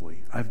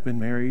 exclusively. I've been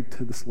married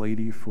to this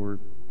lady for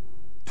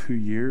 2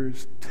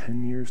 years,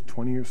 10 years,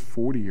 20 years,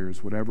 40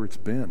 years, whatever it's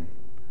been.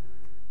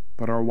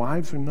 But our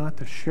wives are not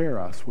to share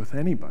us with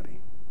anybody,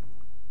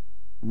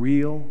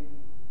 real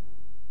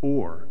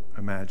or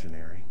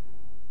imaginary.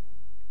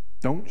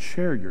 Don't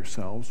share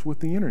yourselves with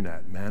the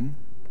internet, men,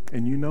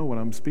 and you know what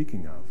I'm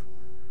speaking of.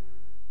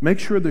 Make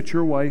sure that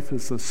your wife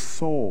is the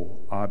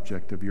sole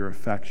object of your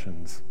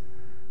affections,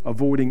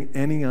 avoiding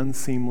any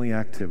unseemly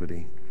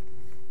activity.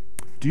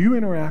 Do you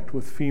interact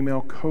with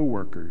female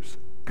coworkers,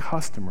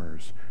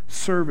 customers,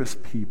 service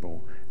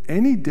people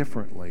any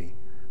differently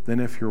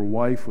than if your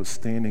wife was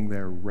standing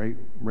there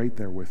right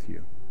there with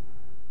you?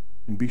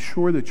 And be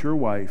sure that your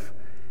wife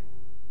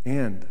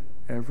and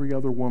every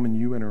other woman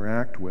you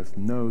interact with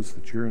knows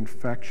that your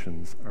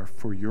affections are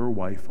for your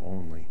wife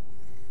only.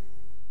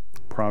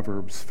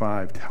 Proverbs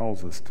 5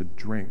 tells us to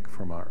drink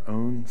from our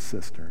own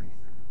cistern.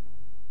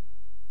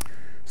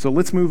 So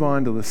let's move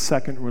on to the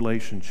second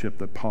relationship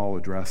that Paul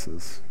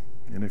addresses.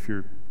 And if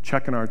you're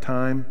checking our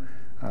time,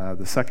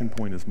 the second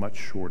point is much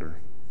shorter.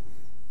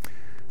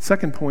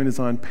 Second point is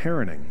on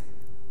parenting.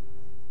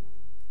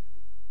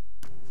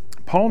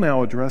 Paul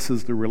now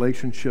addresses the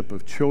relationship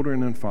of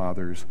children and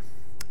fathers,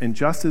 and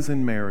just as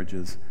in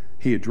marriages,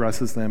 he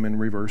addresses them in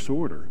reverse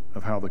order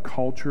of how the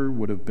culture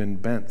would have been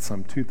bent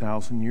some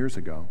 2,000 years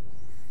ago,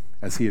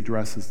 as he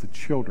addresses the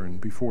children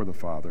before the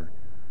father.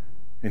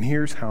 And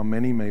here's how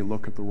many may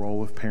look at the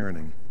role of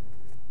parenting.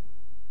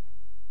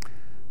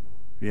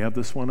 You have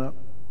this one up,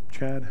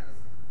 Chad?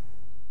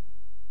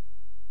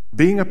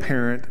 Being a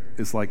parent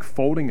is like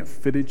folding a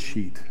fitted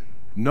sheet.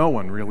 No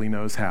one really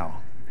knows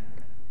how.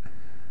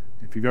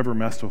 If you've ever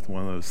messed with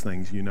one of those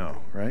things, you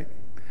know, right?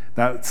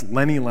 That's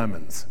Lenny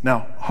Lemons.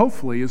 Now,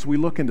 hopefully, as we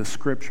look into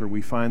Scripture,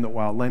 we find that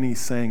while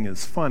Lenny's saying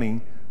is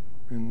funny,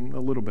 and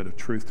a little bit of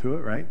truth to it,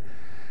 right?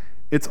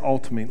 It's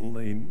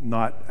ultimately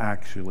not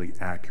actually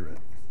accurate.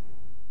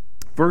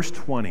 Verse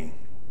 20,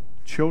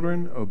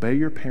 children, obey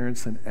your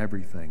parents in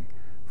everything,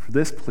 for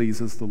this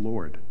pleases the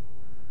Lord.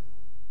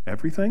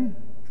 Everything?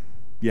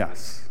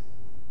 Yes,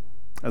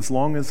 as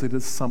long as it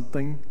is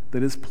something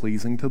that is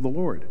pleasing to the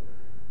Lord.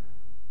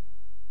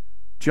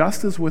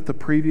 Just as with the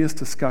previous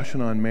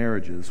discussion on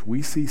marriages,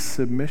 we see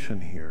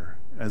submission here,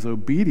 as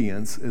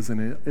obedience is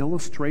an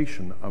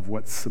illustration of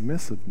what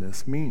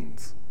submissiveness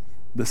means.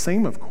 The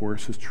same, of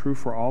course, is true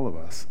for all of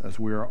us, as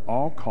we are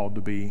all called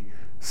to be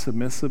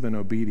submissive and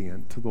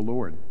obedient to the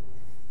Lord.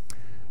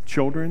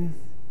 Children,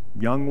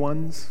 young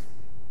ones,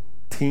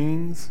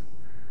 teens,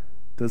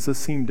 does this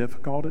seem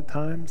difficult at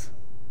times?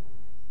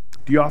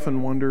 Do you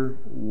often wonder,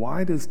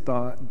 why does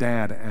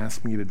Dad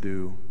ask me to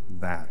do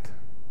that?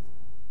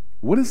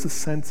 What is the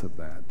sense of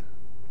that?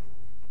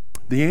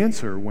 The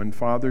answer, when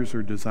fathers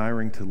are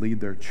desiring to lead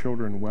their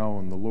children well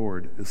in the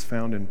Lord, is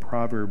found in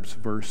Proverbs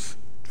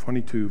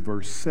 22,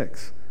 verse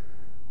 6,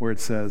 where it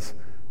says,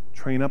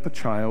 train up a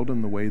child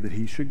in the way that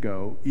he should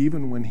go.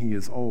 Even when he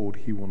is old,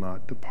 he will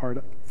not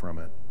depart from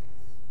it.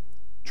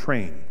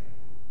 Train.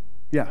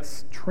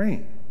 Yes,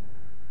 train.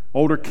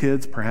 Older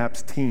kids,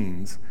 perhaps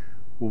teens,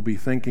 will be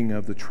thinking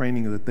of the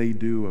training that they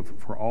do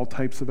for all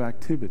types of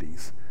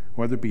activities,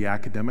 whether it be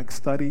academic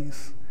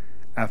studies,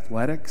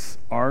 athletics,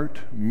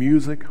 art,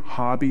 music,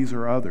 hobbies,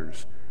 or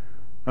others.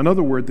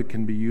 Another word that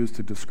can be used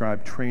to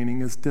describe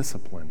training is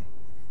discipline.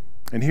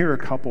 And here are a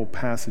couple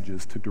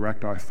passages to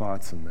direct our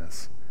thoughts in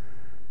this.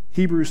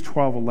 Hebrews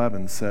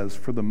 12:11 says,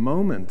 for the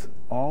moment,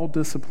 all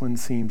discipline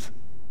seems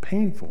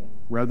painful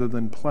rather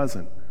than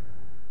pleasant,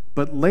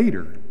 but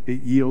later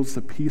it yields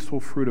the peaceful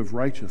fruit of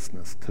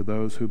righteousness to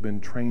those who've been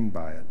trained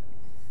by it.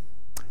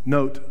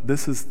 Note,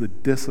 this is the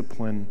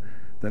discipline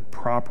that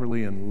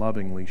properly and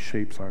lovingly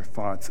shapes our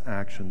thoughts,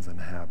 actions, and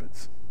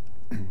habits.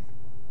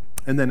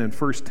 And then in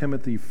 1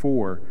 Timothy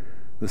 4,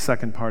 the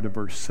second part of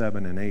verse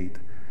 7 and 8,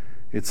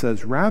 it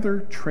says, rather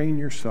train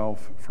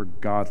yourself for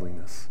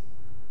godliness.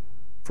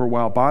 For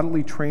while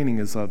bodily training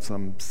is of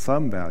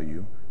some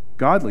value,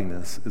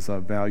 godliness is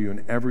of value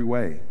in every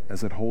way,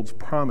 as it holds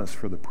promise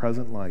for the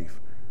present life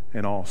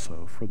and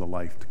also for the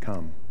life to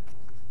come.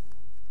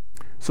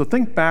 So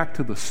think back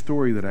to the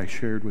story that I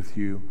shared with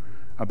you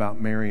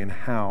about Mary and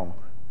Hal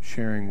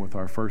sharing with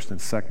our first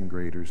and second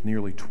graders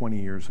nearly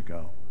 20 years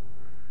ago.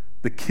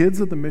 The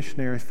kids of the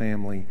missionary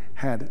family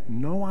had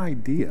no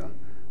idea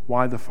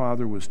why the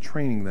father was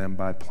training them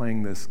by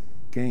playing this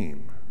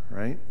game,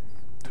 right?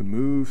 To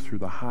move through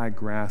the high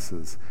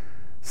grasses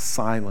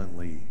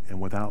silently and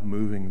without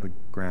moving the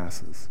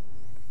grasses.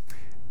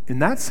 In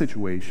that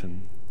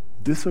situation,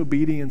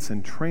 disobedience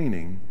in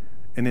training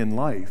and in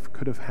life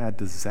could have had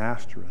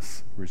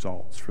disastrous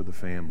results for the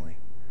family.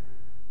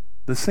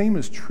 The same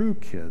is true,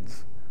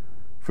 kids,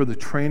 for the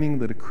training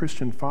that a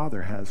Christian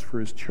father has for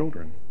his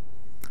children,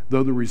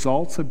 though the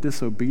results of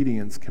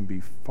disobedience can be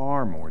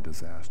far more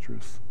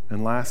disastrous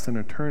and last an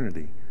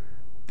eternity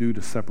due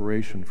to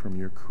separation from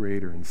your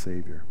Creator and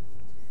Savior.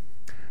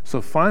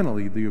 So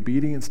finally, the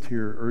obedience to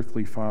your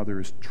earthly father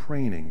is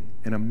training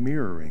and a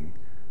mirroring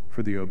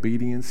for the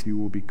obedience you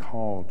will be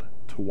called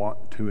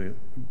to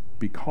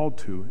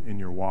in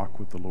your walk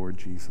with the Lord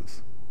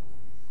Jesus.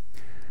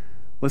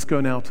 Let's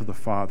go now to the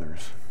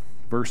fathers.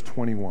 Verse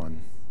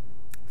 21.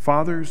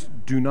 Fathers,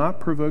 do not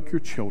provoke your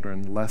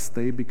children lest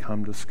they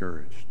become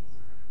discouraged.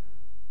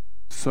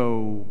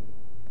 So,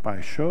 by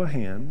a show of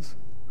hands,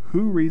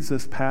 who reads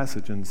this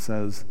passage and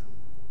says,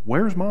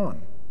 where's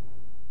mom?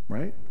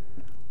 Right?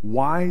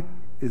 Why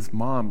is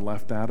mom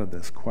left out of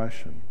this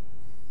question?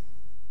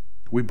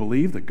 We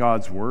believe that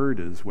God's word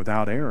is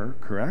without error,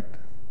 correct?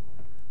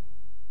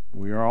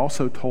 We are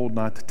also told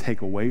not to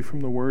take away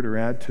from the word or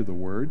add to the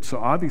word. So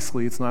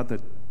obviously it's not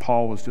that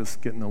Paul was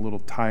just getting a little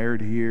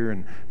tired here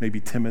and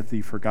maybe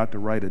Timothy forgot to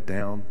write it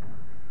down.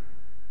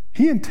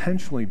 He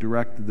intentionally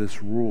directed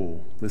this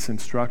rule, this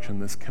instruction,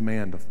 this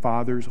command to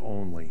fathers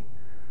only.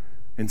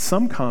 And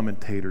some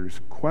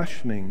commentators,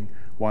 questioning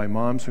why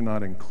moms are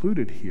not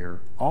included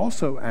here,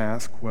 also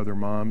ask whether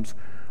moms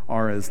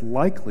are as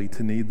likely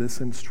to need this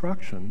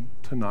instruction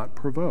to not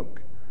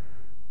provoke.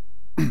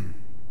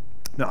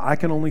 Now, I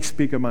can only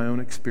speak of my own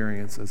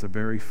experience as a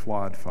very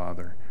flawed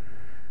father,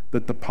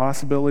 that the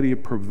possibility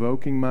of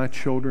provoking my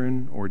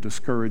children or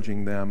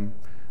discouraging them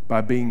by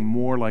being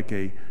more like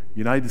a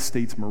United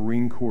States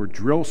Marine Corps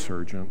drill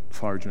sergeant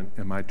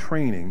in my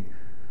training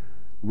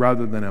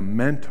rather than a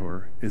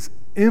mentor is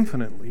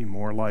infinitely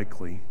more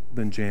likely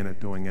than Janet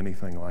doing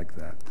anything like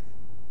that.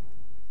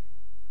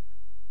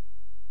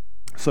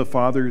 So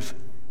fathers,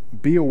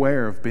 be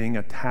aware of being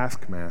a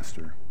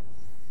taskmaster.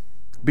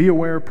 Be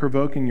aware of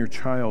provoking your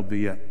child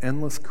via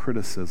endless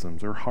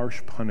criticisms or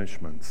harsh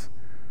punishments.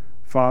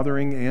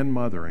 Fathering and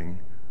mothering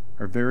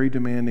are very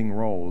demanding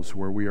roles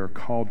where we are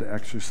called to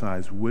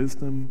exercise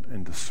wisdom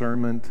and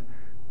discernment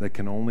that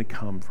can only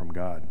come from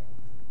God.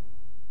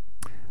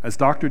 As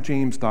Dr.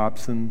 James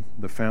Dobson,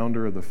 the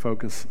founder of the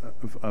Focus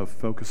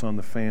on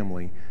the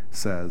Family,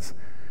 says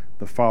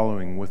the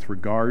following with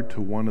regard to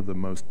one of the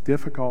most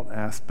difficult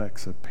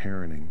aspects of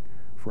parenting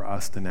for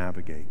us to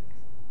navigate.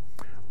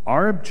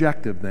 Our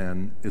objective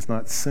then is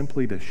not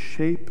simply to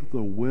shape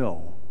the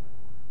will,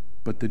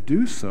 but to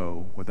do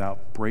so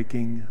without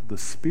breaking the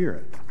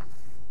spirit.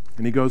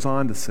 And he goes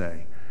on to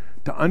say,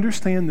 to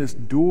understand this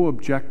dual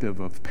objective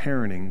of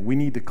parenting, we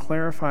need to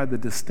clarify the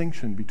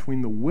distinction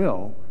between the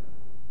will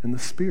and the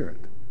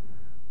spirit.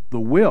 The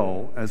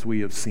will, as we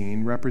have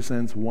seen,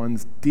 represents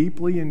one's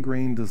deeply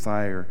ingrained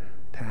desire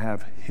to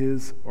have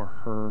his or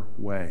her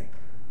way.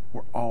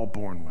 We're all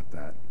born with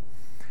that.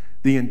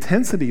 The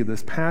intensity of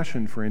this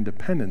passion for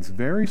independence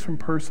varies from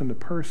person to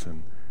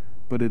person,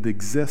 but it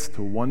exists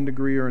to one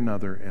degree or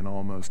another in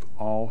almost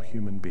all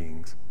human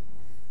beings.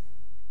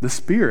 The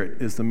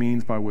Spirit is the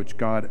means by which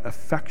God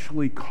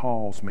effectually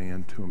calls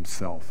man to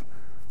himself.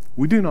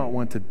 We do not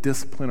want to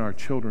discipline our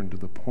children to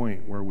the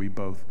point where we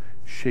both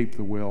shape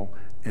the will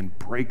and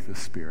break the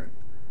Spirit.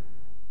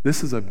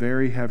 This is a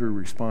very heavy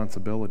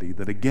responsibility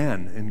that,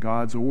 again, in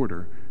God's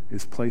order,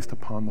 is placed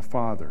upon the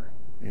father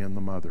and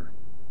the mother.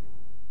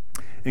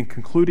 In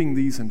concluding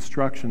these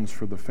instructions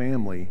for the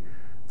family,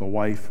 the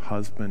wife,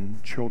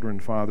 husband, children,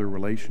 father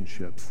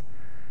relationships,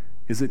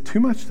 is it too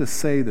much to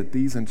say that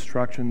these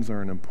instructions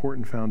are an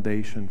important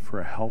foundation for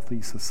a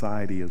healthy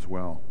society as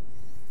well?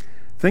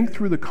 Think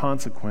through the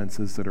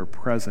consequences that are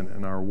present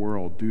in our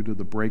world due to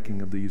the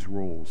breaking of these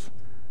rules,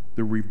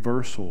 the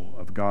reversal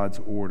of God's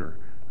order,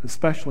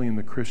 especially in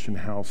the Christian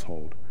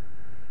household,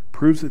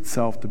 proves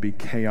itself to be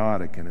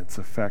chaotic in its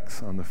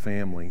effects on the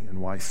family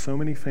and why so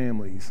many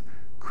families,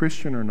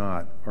 Christian or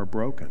not, are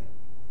broken.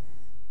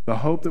 The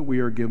hope that we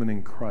are given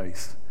in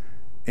Christ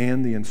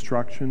and the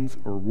instructions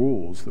or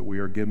rules that we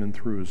are given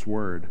through His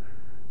Word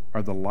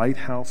are the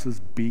lighthouse's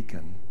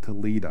beacon to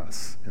lead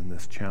us in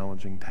this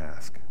challenging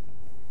task.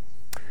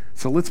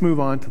 So let's move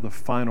on to the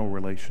final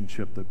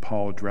relationship that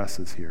Paul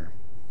addresses here.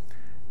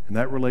 And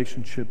that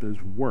relationship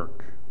is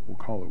work. We'll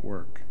call it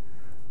work.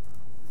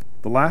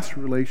 The last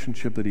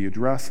relationship that he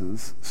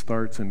addresses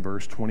starts in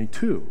verse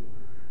 22.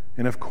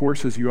 And of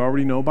course, as you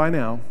already know by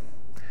now,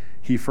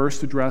 he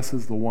first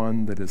addresses the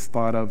one that is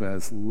thought of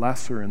as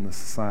lesser in the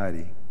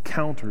society,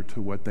 counter to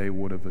what they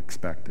would have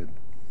expected.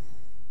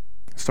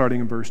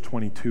 Starting in verse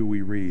 22,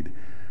 we read,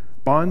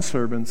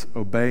 "Bondservants,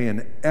 obey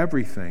in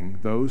everything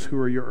those who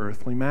are your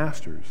earthly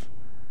masters,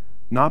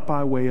 not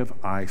by way of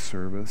eye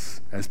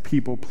service, as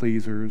people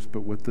pleasers,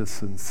 but with the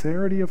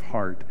sincerity of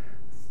heart,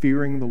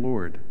 fearing the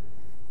Lord.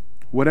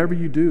 Whatever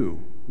you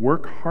do,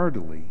 work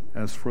heartily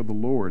as for the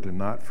Lord and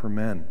not for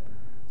men,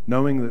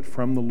 knowing that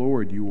from the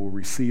Lord you will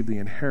receive the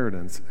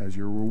inheritance as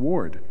your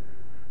reward.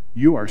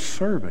 You are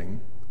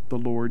serving the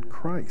Lord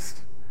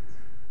Christ.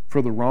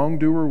 For the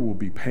wrongdoer will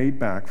be paid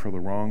back for the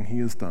wrong he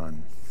has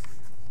done,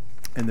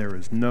 and there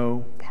is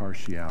no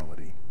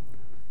partiality."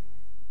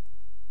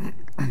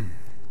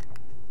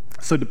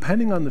 So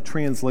depending on the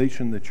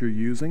translation that you're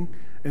using,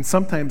 and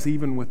sometimes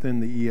even within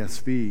the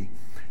ESV,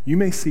 you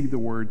may see the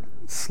word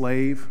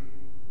slave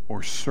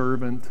or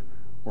servant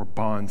or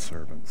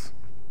bondservants.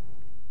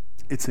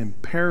 It's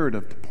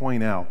imperative to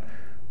point out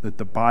that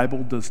the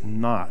Bible does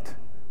not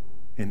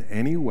in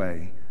any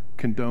way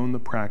condone the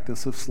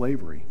practice of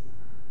slavery.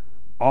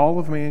 All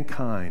of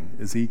mankind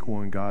is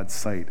equal in God's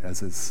sight,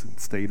 as is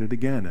stated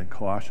again in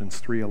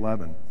Colossians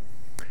 3:11.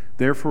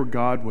 Therefore,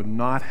 God would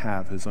not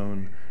have his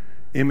own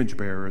image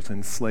bearers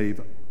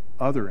enslave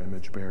other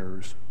image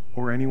bearers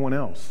or anyone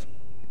else.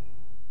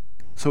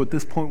 So at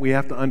this point, we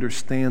have to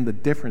understand the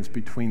difference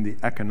between the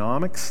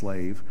economic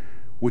slave,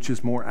 which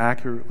is more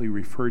accurately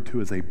referred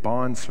to as a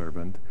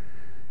bondservant,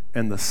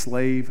 and the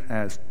slave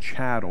as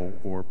chattel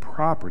or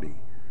property,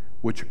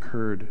 which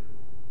occurred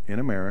in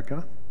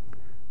America,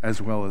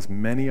 as well as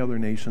many other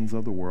nations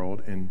of the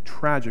world, and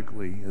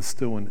tragically is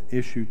still an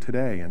issue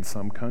today in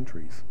some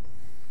countries.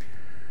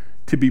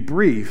 To be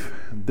brief,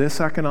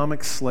 this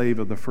economic slave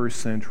of the first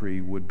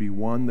century would be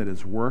one that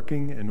is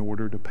working in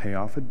order to pay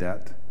off a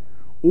debt,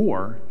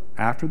 or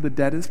after the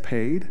debt is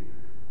paid,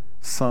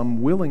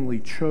 some willingly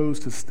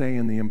chose to stay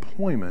in the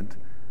employment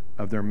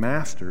of their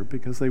master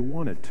because they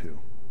wanted to.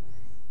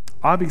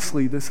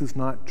 Obviously, this is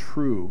not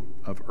true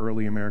of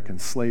early American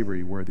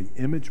slavery, where the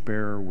image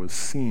bearer was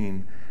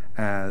seen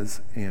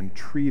as and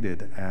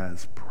treated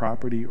as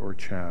property or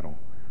chattel.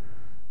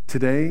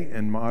 Today,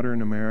 in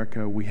modern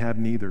America, we have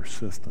neither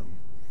system.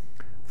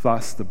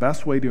 Thus, the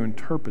best way to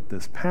interpret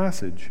this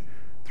passage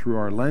through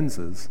our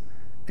lenses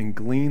and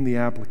glean the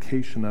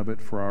application of it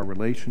for our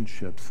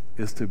relationships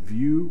is to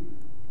view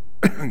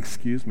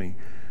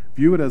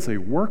it as a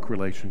work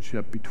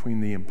relationship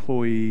between the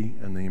employee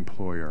and the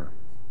employer.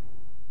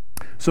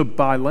 So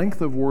by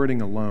length of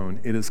wording alone,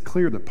 it is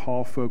clear that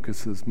Paul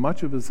focuses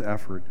much of his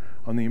effort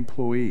on the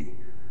employee.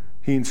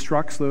 He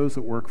instructs those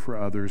that work for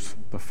others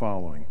the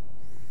following: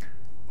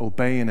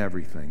 obey in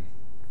everything.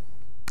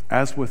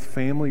 As with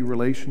family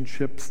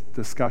relationships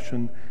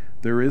discussion,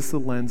 there is the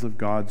lens of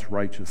God's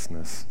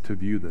righteousness to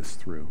view this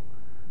through.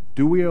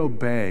 Do we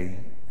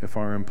obey if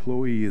our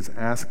employee is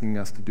asking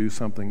us to do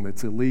something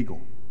that's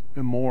illegal,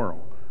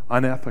 immoral,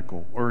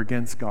 unethical, or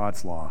against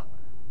God's law?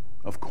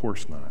 Of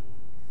course not.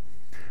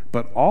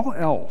 But all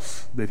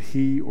else that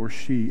he or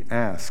she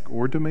asks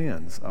or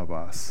demands of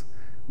us,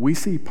 we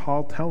see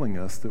Paul telling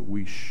us that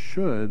we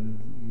should,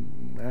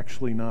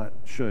 actually not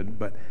should,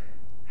 but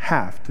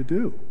have to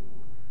do.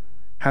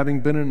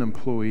 Having been an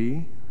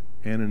employee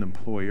and an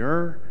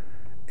employer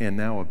and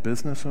now a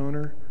business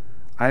owner,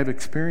 I have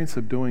experience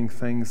of doing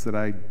things that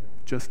I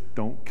just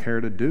don't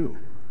care to do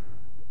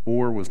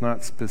or was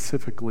not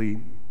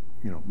specifically,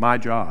 my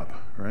job,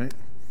 right?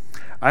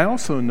 I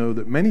also know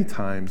that many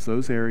times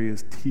those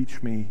areas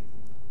teach me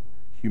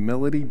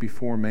humility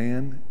before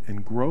man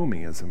and grow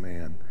me as a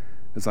man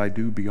as I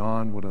do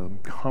beyond what I'm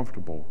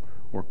comfortable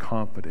or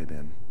confident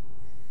in.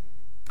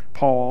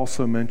 Paul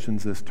also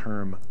mentions this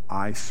term,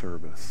 eye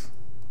service.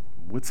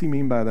 What's he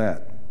mean by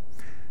that?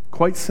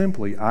 Quite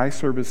simply, eye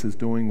service is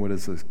doing what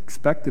is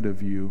expected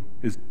of you,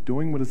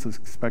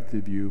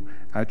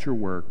 at your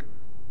work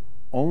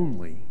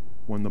only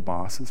when the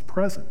boss is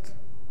present.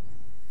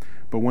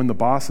 But when the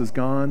boss is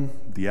gone,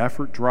 the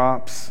effort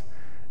drops,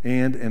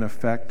 and in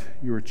effect,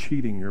 you are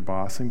cheating your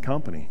boss and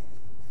company.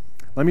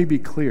 Let me be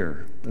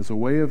clear, as a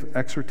way of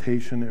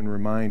exhortation and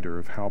reminder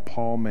of how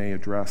Paul may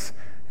address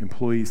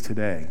employees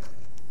today,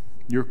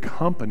 your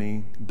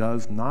company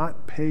does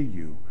not pay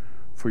you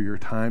for your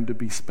time to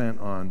be spent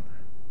on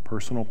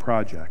personal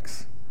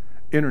projects,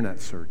 internet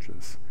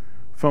searches,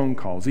 phone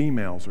calls,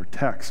 emails, or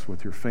texts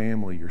with your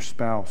family, your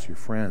spouse, your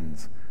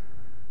friends.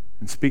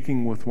 And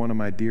speaking with one of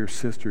my dear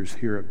sisters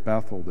here at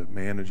Bethel that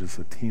manages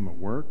a team at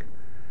work,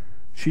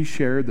 she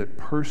shared that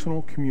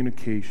personal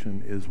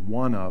communication is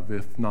one of,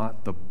 if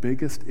not the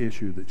biggest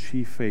issue that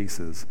she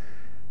faces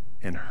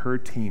in her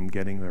team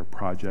getting their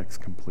projects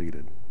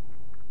completed.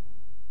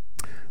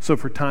 So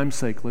for time's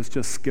sake, let's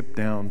just skip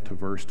down to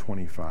verse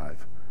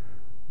 25.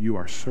 You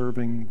are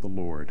serving the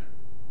Lord.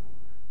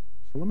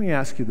 So let me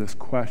ask you this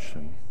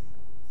question.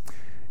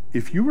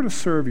 If you were to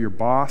serve your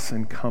boss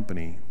and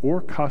company or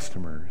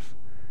customers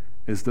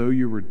as though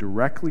you were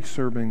directly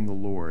serving the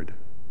Lord,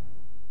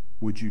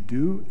 would you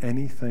do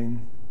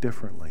anything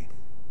differently?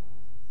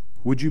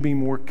 Would you be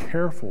more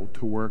careful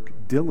to work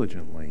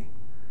diligently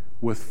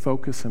with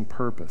focus and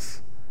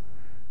purpose?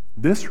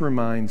 This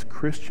reminds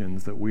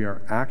Christians that we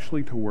are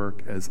actually to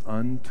work as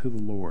unto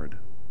the Lord,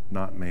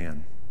 not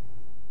man.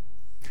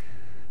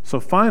 So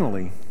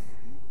finally,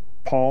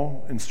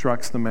 Paul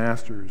instructs the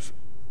masters,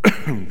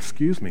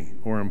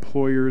 or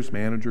employers,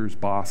 managers,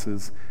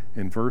 bosses,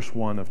 in verse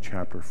 1 of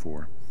chapter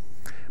 4.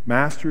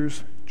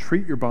 Masters,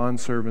 treat your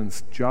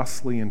bondservants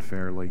justly and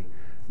fairly,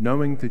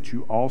 knowing that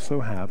you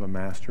also have a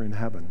master in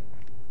heaven.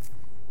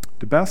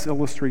 To best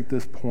illustrate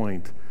this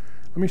point,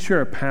 let me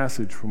share a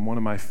passage from one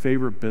of my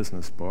favorite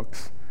business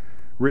books,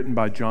 written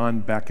by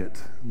John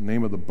Beckett. The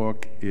name of the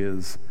book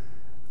is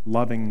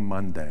Loving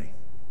Monday.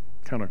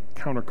 Kind of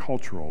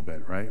countercultural a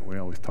bit, right? We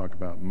always talk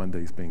about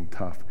Mondays being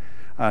tough.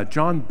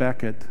 John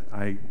Beckett,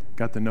 I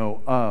got to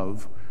know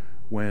of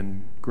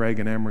when Greg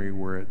and Emery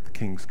were at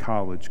King's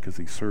College because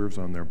he serves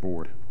on their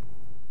board.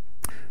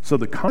 So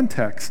the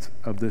context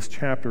of this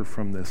chapter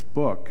from this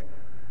book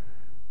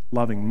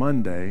Loving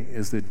Monday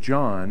is that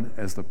John,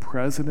 as the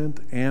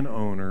president and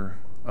owner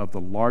of the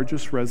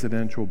largest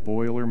residential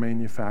boiler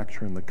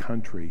manufacturer in the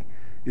country,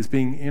 is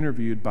being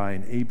interviewed by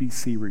an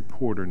ABC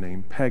reporter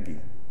named Peggy.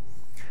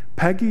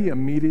 Peggy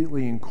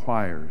immediately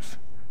inquires,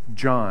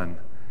 "John,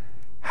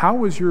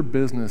 how is your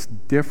business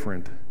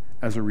different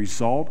as a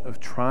result of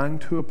trying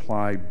to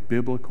apply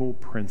biblical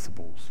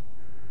principles?"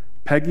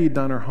 Peggy had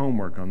done her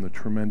homework on the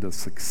tremendous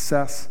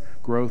success,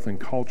 growth, and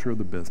culture of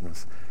the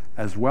business,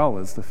 as well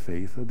as the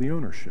faith of the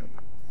ownership.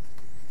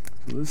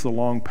 So this is a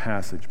long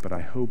passage, but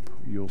I hope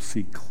you'll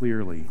see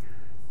clearly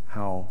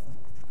how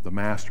the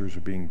masters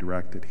are being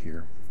directed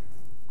here.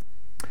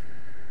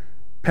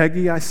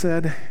 "Peggy," I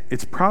said,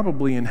 "it's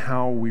probably in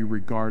how we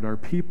regard our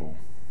people.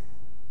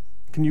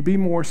 Can you be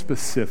more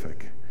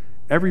specific?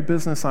 Every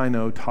business I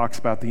know talks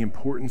about the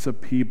importance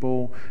of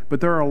people, but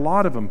there are a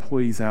lot of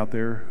employees out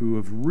there who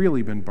have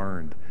really been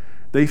burned.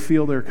 They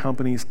feel their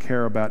companies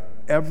care about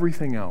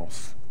everything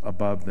else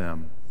above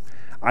them.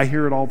 I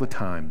hear it all the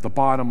time: the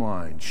bottom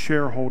line,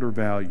 shareholder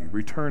value,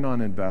 return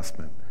on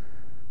investment."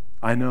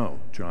 "I know,"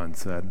 John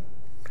said.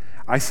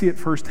 "I see it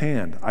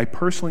firsthand. I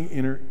personally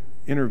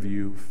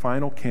interview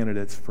final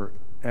candidates for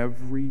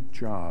every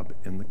job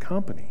in the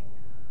company.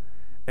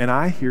 And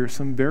I hear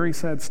some very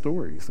sad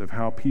stories of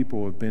how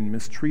people have been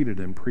mistreated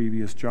in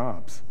previous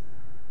jobs."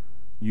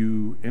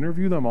 "You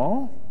interview them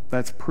all?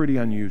 That's pretty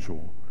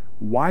unusual.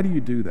 Why do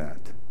you do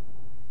that?"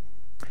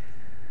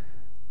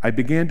 "I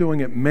began doing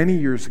it many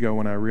years ago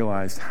when I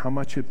realized how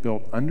much it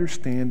built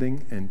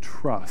understanding and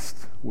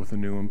trust with a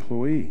new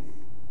employee."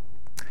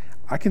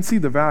 "I can see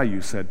the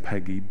value," said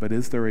Peggy, "but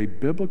is there a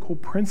biblical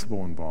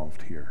principle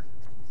involved here?"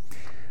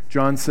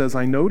 John says,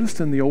 "I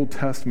noticed in the Old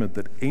Testament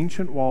that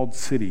ancient walled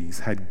cities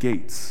had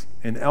gates,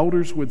 and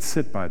elders would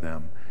sit by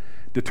them,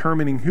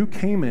 determining who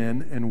came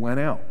in and went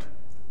out.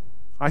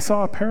 I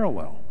saw a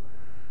parallel.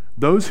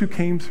 Those who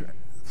came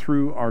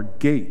through our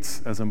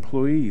gates as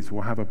employees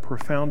will have a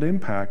profound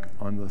impact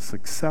on the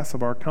success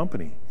of our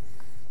company.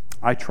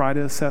 I try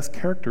to assess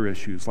character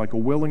issues like a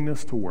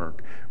willingness to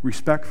work,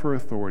 respect for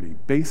authority,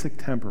 basic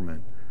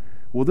temperament.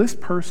 Will this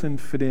person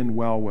fit in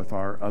well with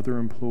our other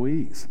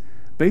employees?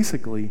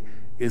 Basically,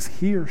 is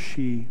he or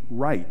she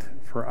right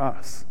for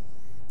us?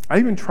 I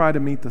even try to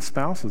meet the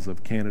spouses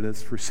of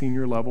candidates for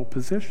senior level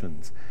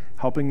positions,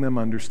 helping them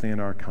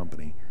understand our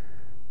company."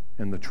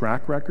 "And the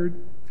track record?"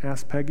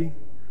 asked Peggy.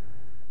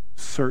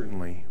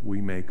 "Certainly we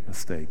make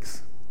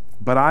mistakes.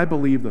 But I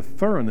believe the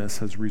thoroughness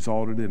has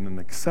resulted in an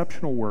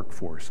exceptional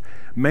workforce.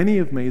 Many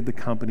have made the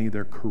company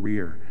their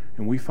career,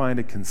 and we find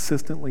a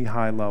consistently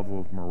high level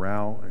of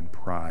morale and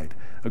pride.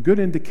 A good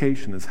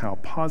indication is how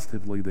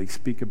positively they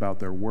speak about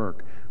their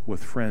work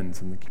with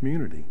friends in the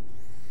community."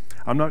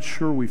 I'm not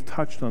sure we've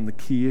touched on the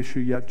key issue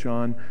yet,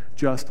 John,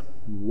 just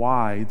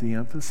why the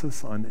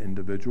emphasis on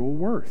individual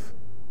worth.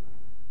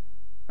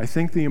 I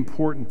think the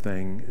important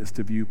thing is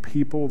to view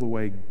people the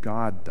way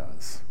God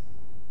does.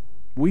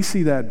 We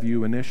see that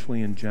view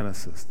initially in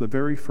Genesis, the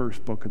very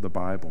first book of the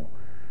Bible.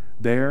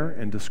 There,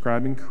 in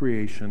describing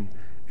creation,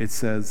 it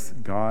says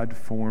God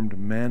formed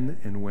men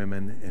and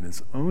women in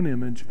his own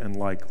image and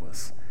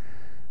likeness.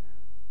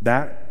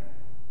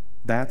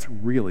 That's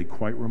really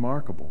quite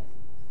remarkable.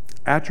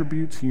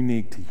 Attributes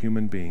unique to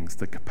human beings: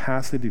 the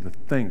capacity to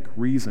think,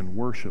 reason,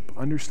 worship,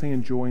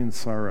 understand joy and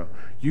sorrow,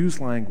 use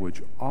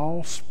language,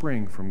 all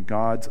spring from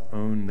God's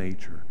own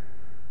nature.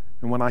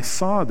 And when I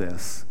saw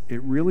this,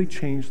 it really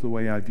changed the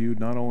way I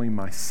viewed not only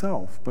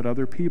myself, but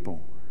other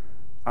people.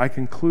 I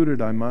concluded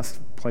I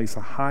must place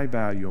a high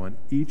value on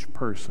each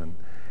person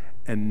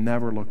and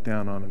never look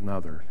down on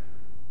another,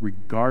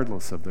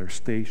 regardless of their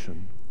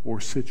station or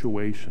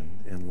situation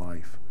in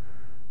life.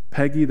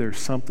 Peggy, there's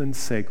something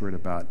sacred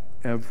about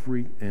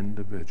every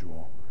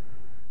individual.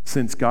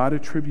 Since God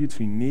attributes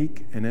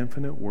unique and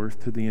infinite worth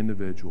to the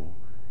individual,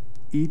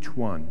 each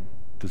one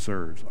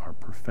deserves our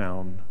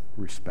profound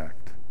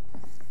respect.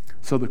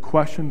 So the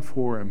question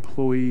for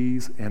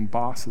employees and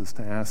bosses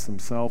to ask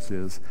themselves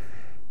is,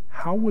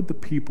 how would the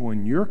people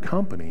in your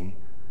company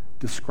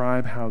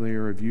describe how they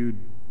are viewed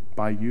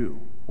by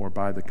you or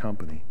by the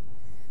company?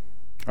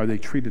 Are they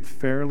treated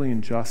fairly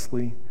and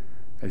justly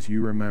as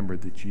you remember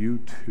that you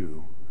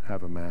too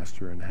have a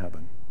master in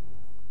heaven?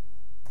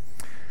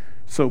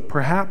 So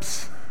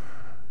perhaps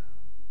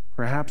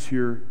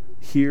you're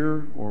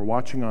here or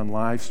watching on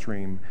live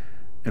stream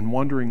and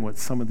wondering what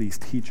some of these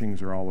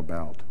teachings are all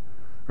about.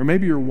 Or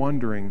maybe you're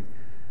wondering,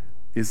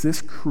 is this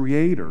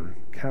creator,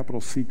 capital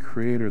C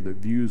creator, that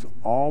views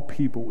all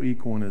people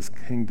equal in his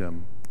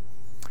kingdom,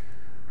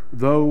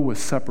 though with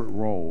separate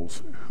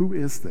roles, who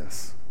is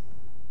this?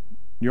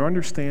 Your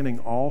understanding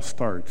all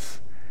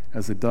starts,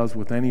 as it does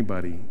with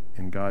anybody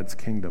in God's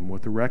kingdom,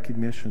 with the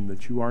recognition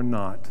that you are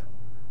not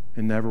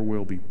and never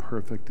will be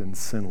perfect and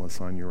sinless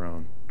on your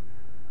own.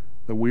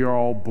 That we are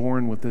all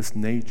born with this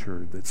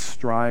nature that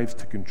strives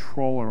to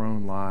control our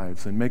own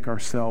lives and make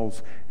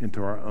ourselves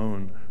into our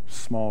own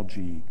small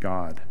g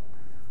God.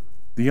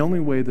 The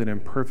only way that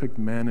imperfect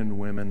men and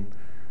women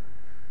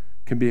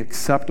can be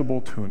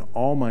acceptable to an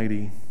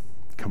almighty,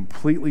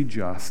 completely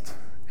just,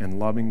 and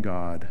loving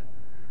God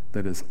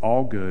that is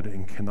all good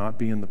and cannot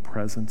be in the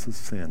presence of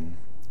sin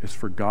is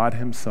for God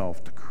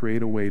himself to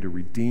create a way to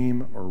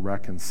redeem or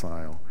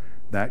reconcile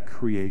that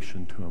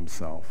creation to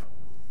himself.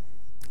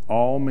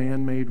 All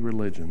man-made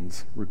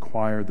religions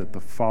require that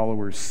the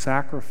followers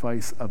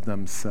sacrifice of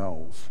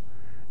themselves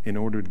in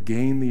order to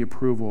gain the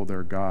approval of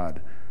their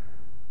God,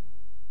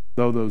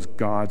 though those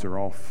gods are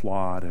all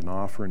flawed and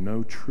offer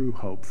no true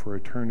hope for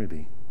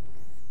eternity.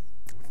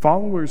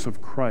 Followers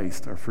of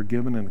Christ are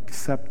forgiven and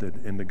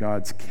accepted into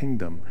God's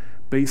kingdom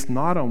based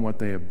not on what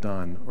they have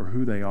done or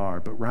who they are,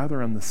 but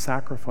rather on the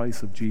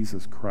sacrifice of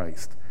Jesus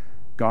Christ,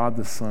 God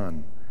the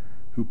Son,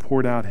 who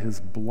poured out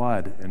his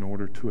blood in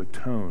order to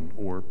atone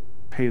or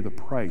pay the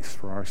price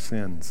for our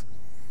sins.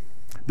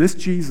 This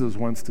Jesus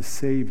wants to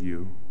save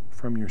you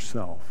from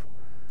yourself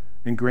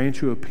and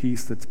grant you a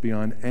peace that's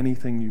beyond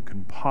anything you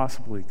can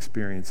possibly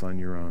experience on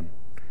your own.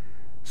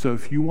 So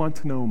if you want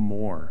to know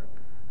more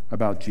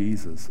about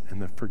Jesus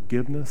and the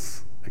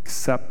forgiveness,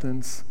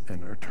 acceptance,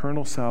 and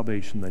eternal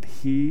salvation that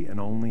he and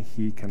only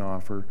he can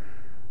offer,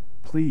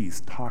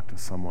 please talk to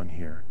someone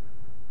here.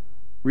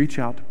 Reach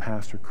out to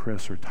Pastor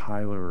Chris or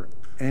Tyler or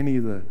any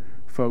of the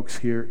folks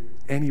here,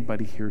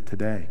 anybody here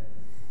today.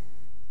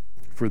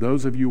 For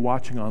those of you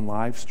watching on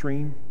live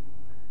stream,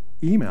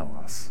 email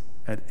us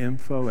at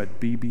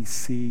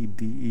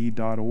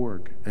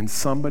info@bbcde.org, and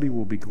somebody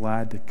will be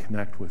glad to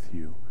connect with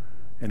you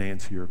and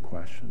answer your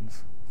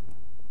questions.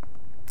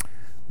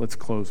 Let's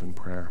close in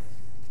prayer.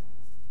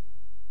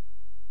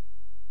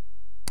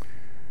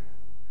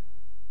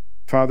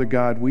 Father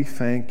God, we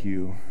thank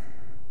you.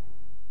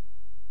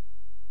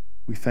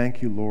 We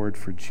thank you, Lord,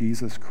 for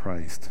Jesus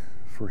Christ,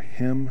 for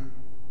him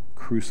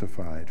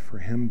crucified, for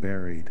him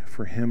buried,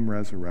 for him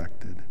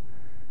resurrected.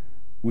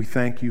 We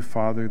thank you,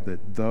 Father,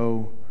 that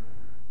though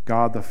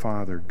God the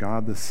Father,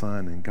 God the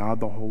Son, and God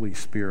the Holy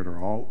Spirit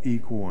are all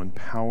equal in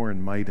power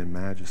and might and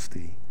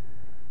majesty,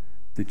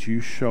 that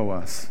you show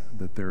us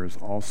that there is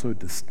also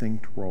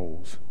distinct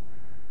roles.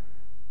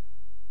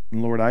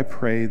 And Lord, I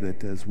pray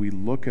that as we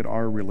look at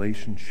our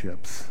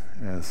relationships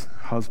as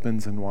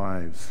husbands and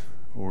wives,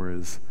 or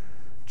as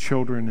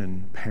children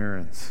and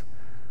parents,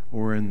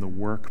 or in the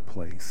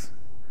workplace,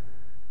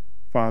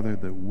 Father,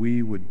 that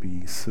we would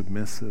be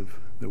submissive,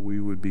 that we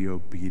would be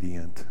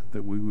obedient,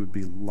 that we would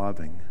be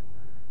loving.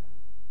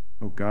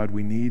 Oh God,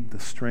 we need the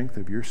strength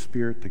of your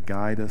Spirit to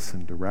guide us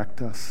and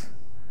direct us.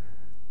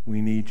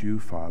 We need you,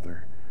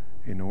 Father,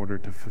 in order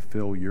to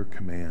fulfill your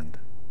command.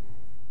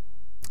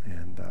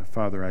 And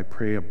Father, I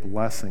pray a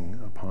blessing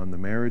upon the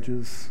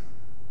marriages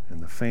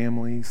and the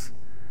families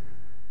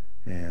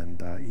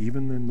and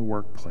even in the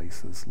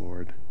workplaces,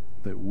 Lord,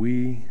 that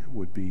we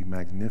would be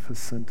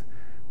magnificent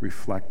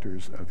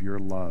reflectors of your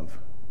love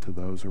to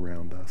those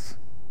around us.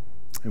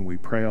 And we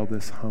pray all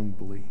this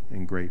humbly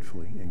and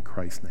gratefully in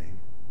Christ's name.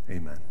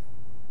 Amen.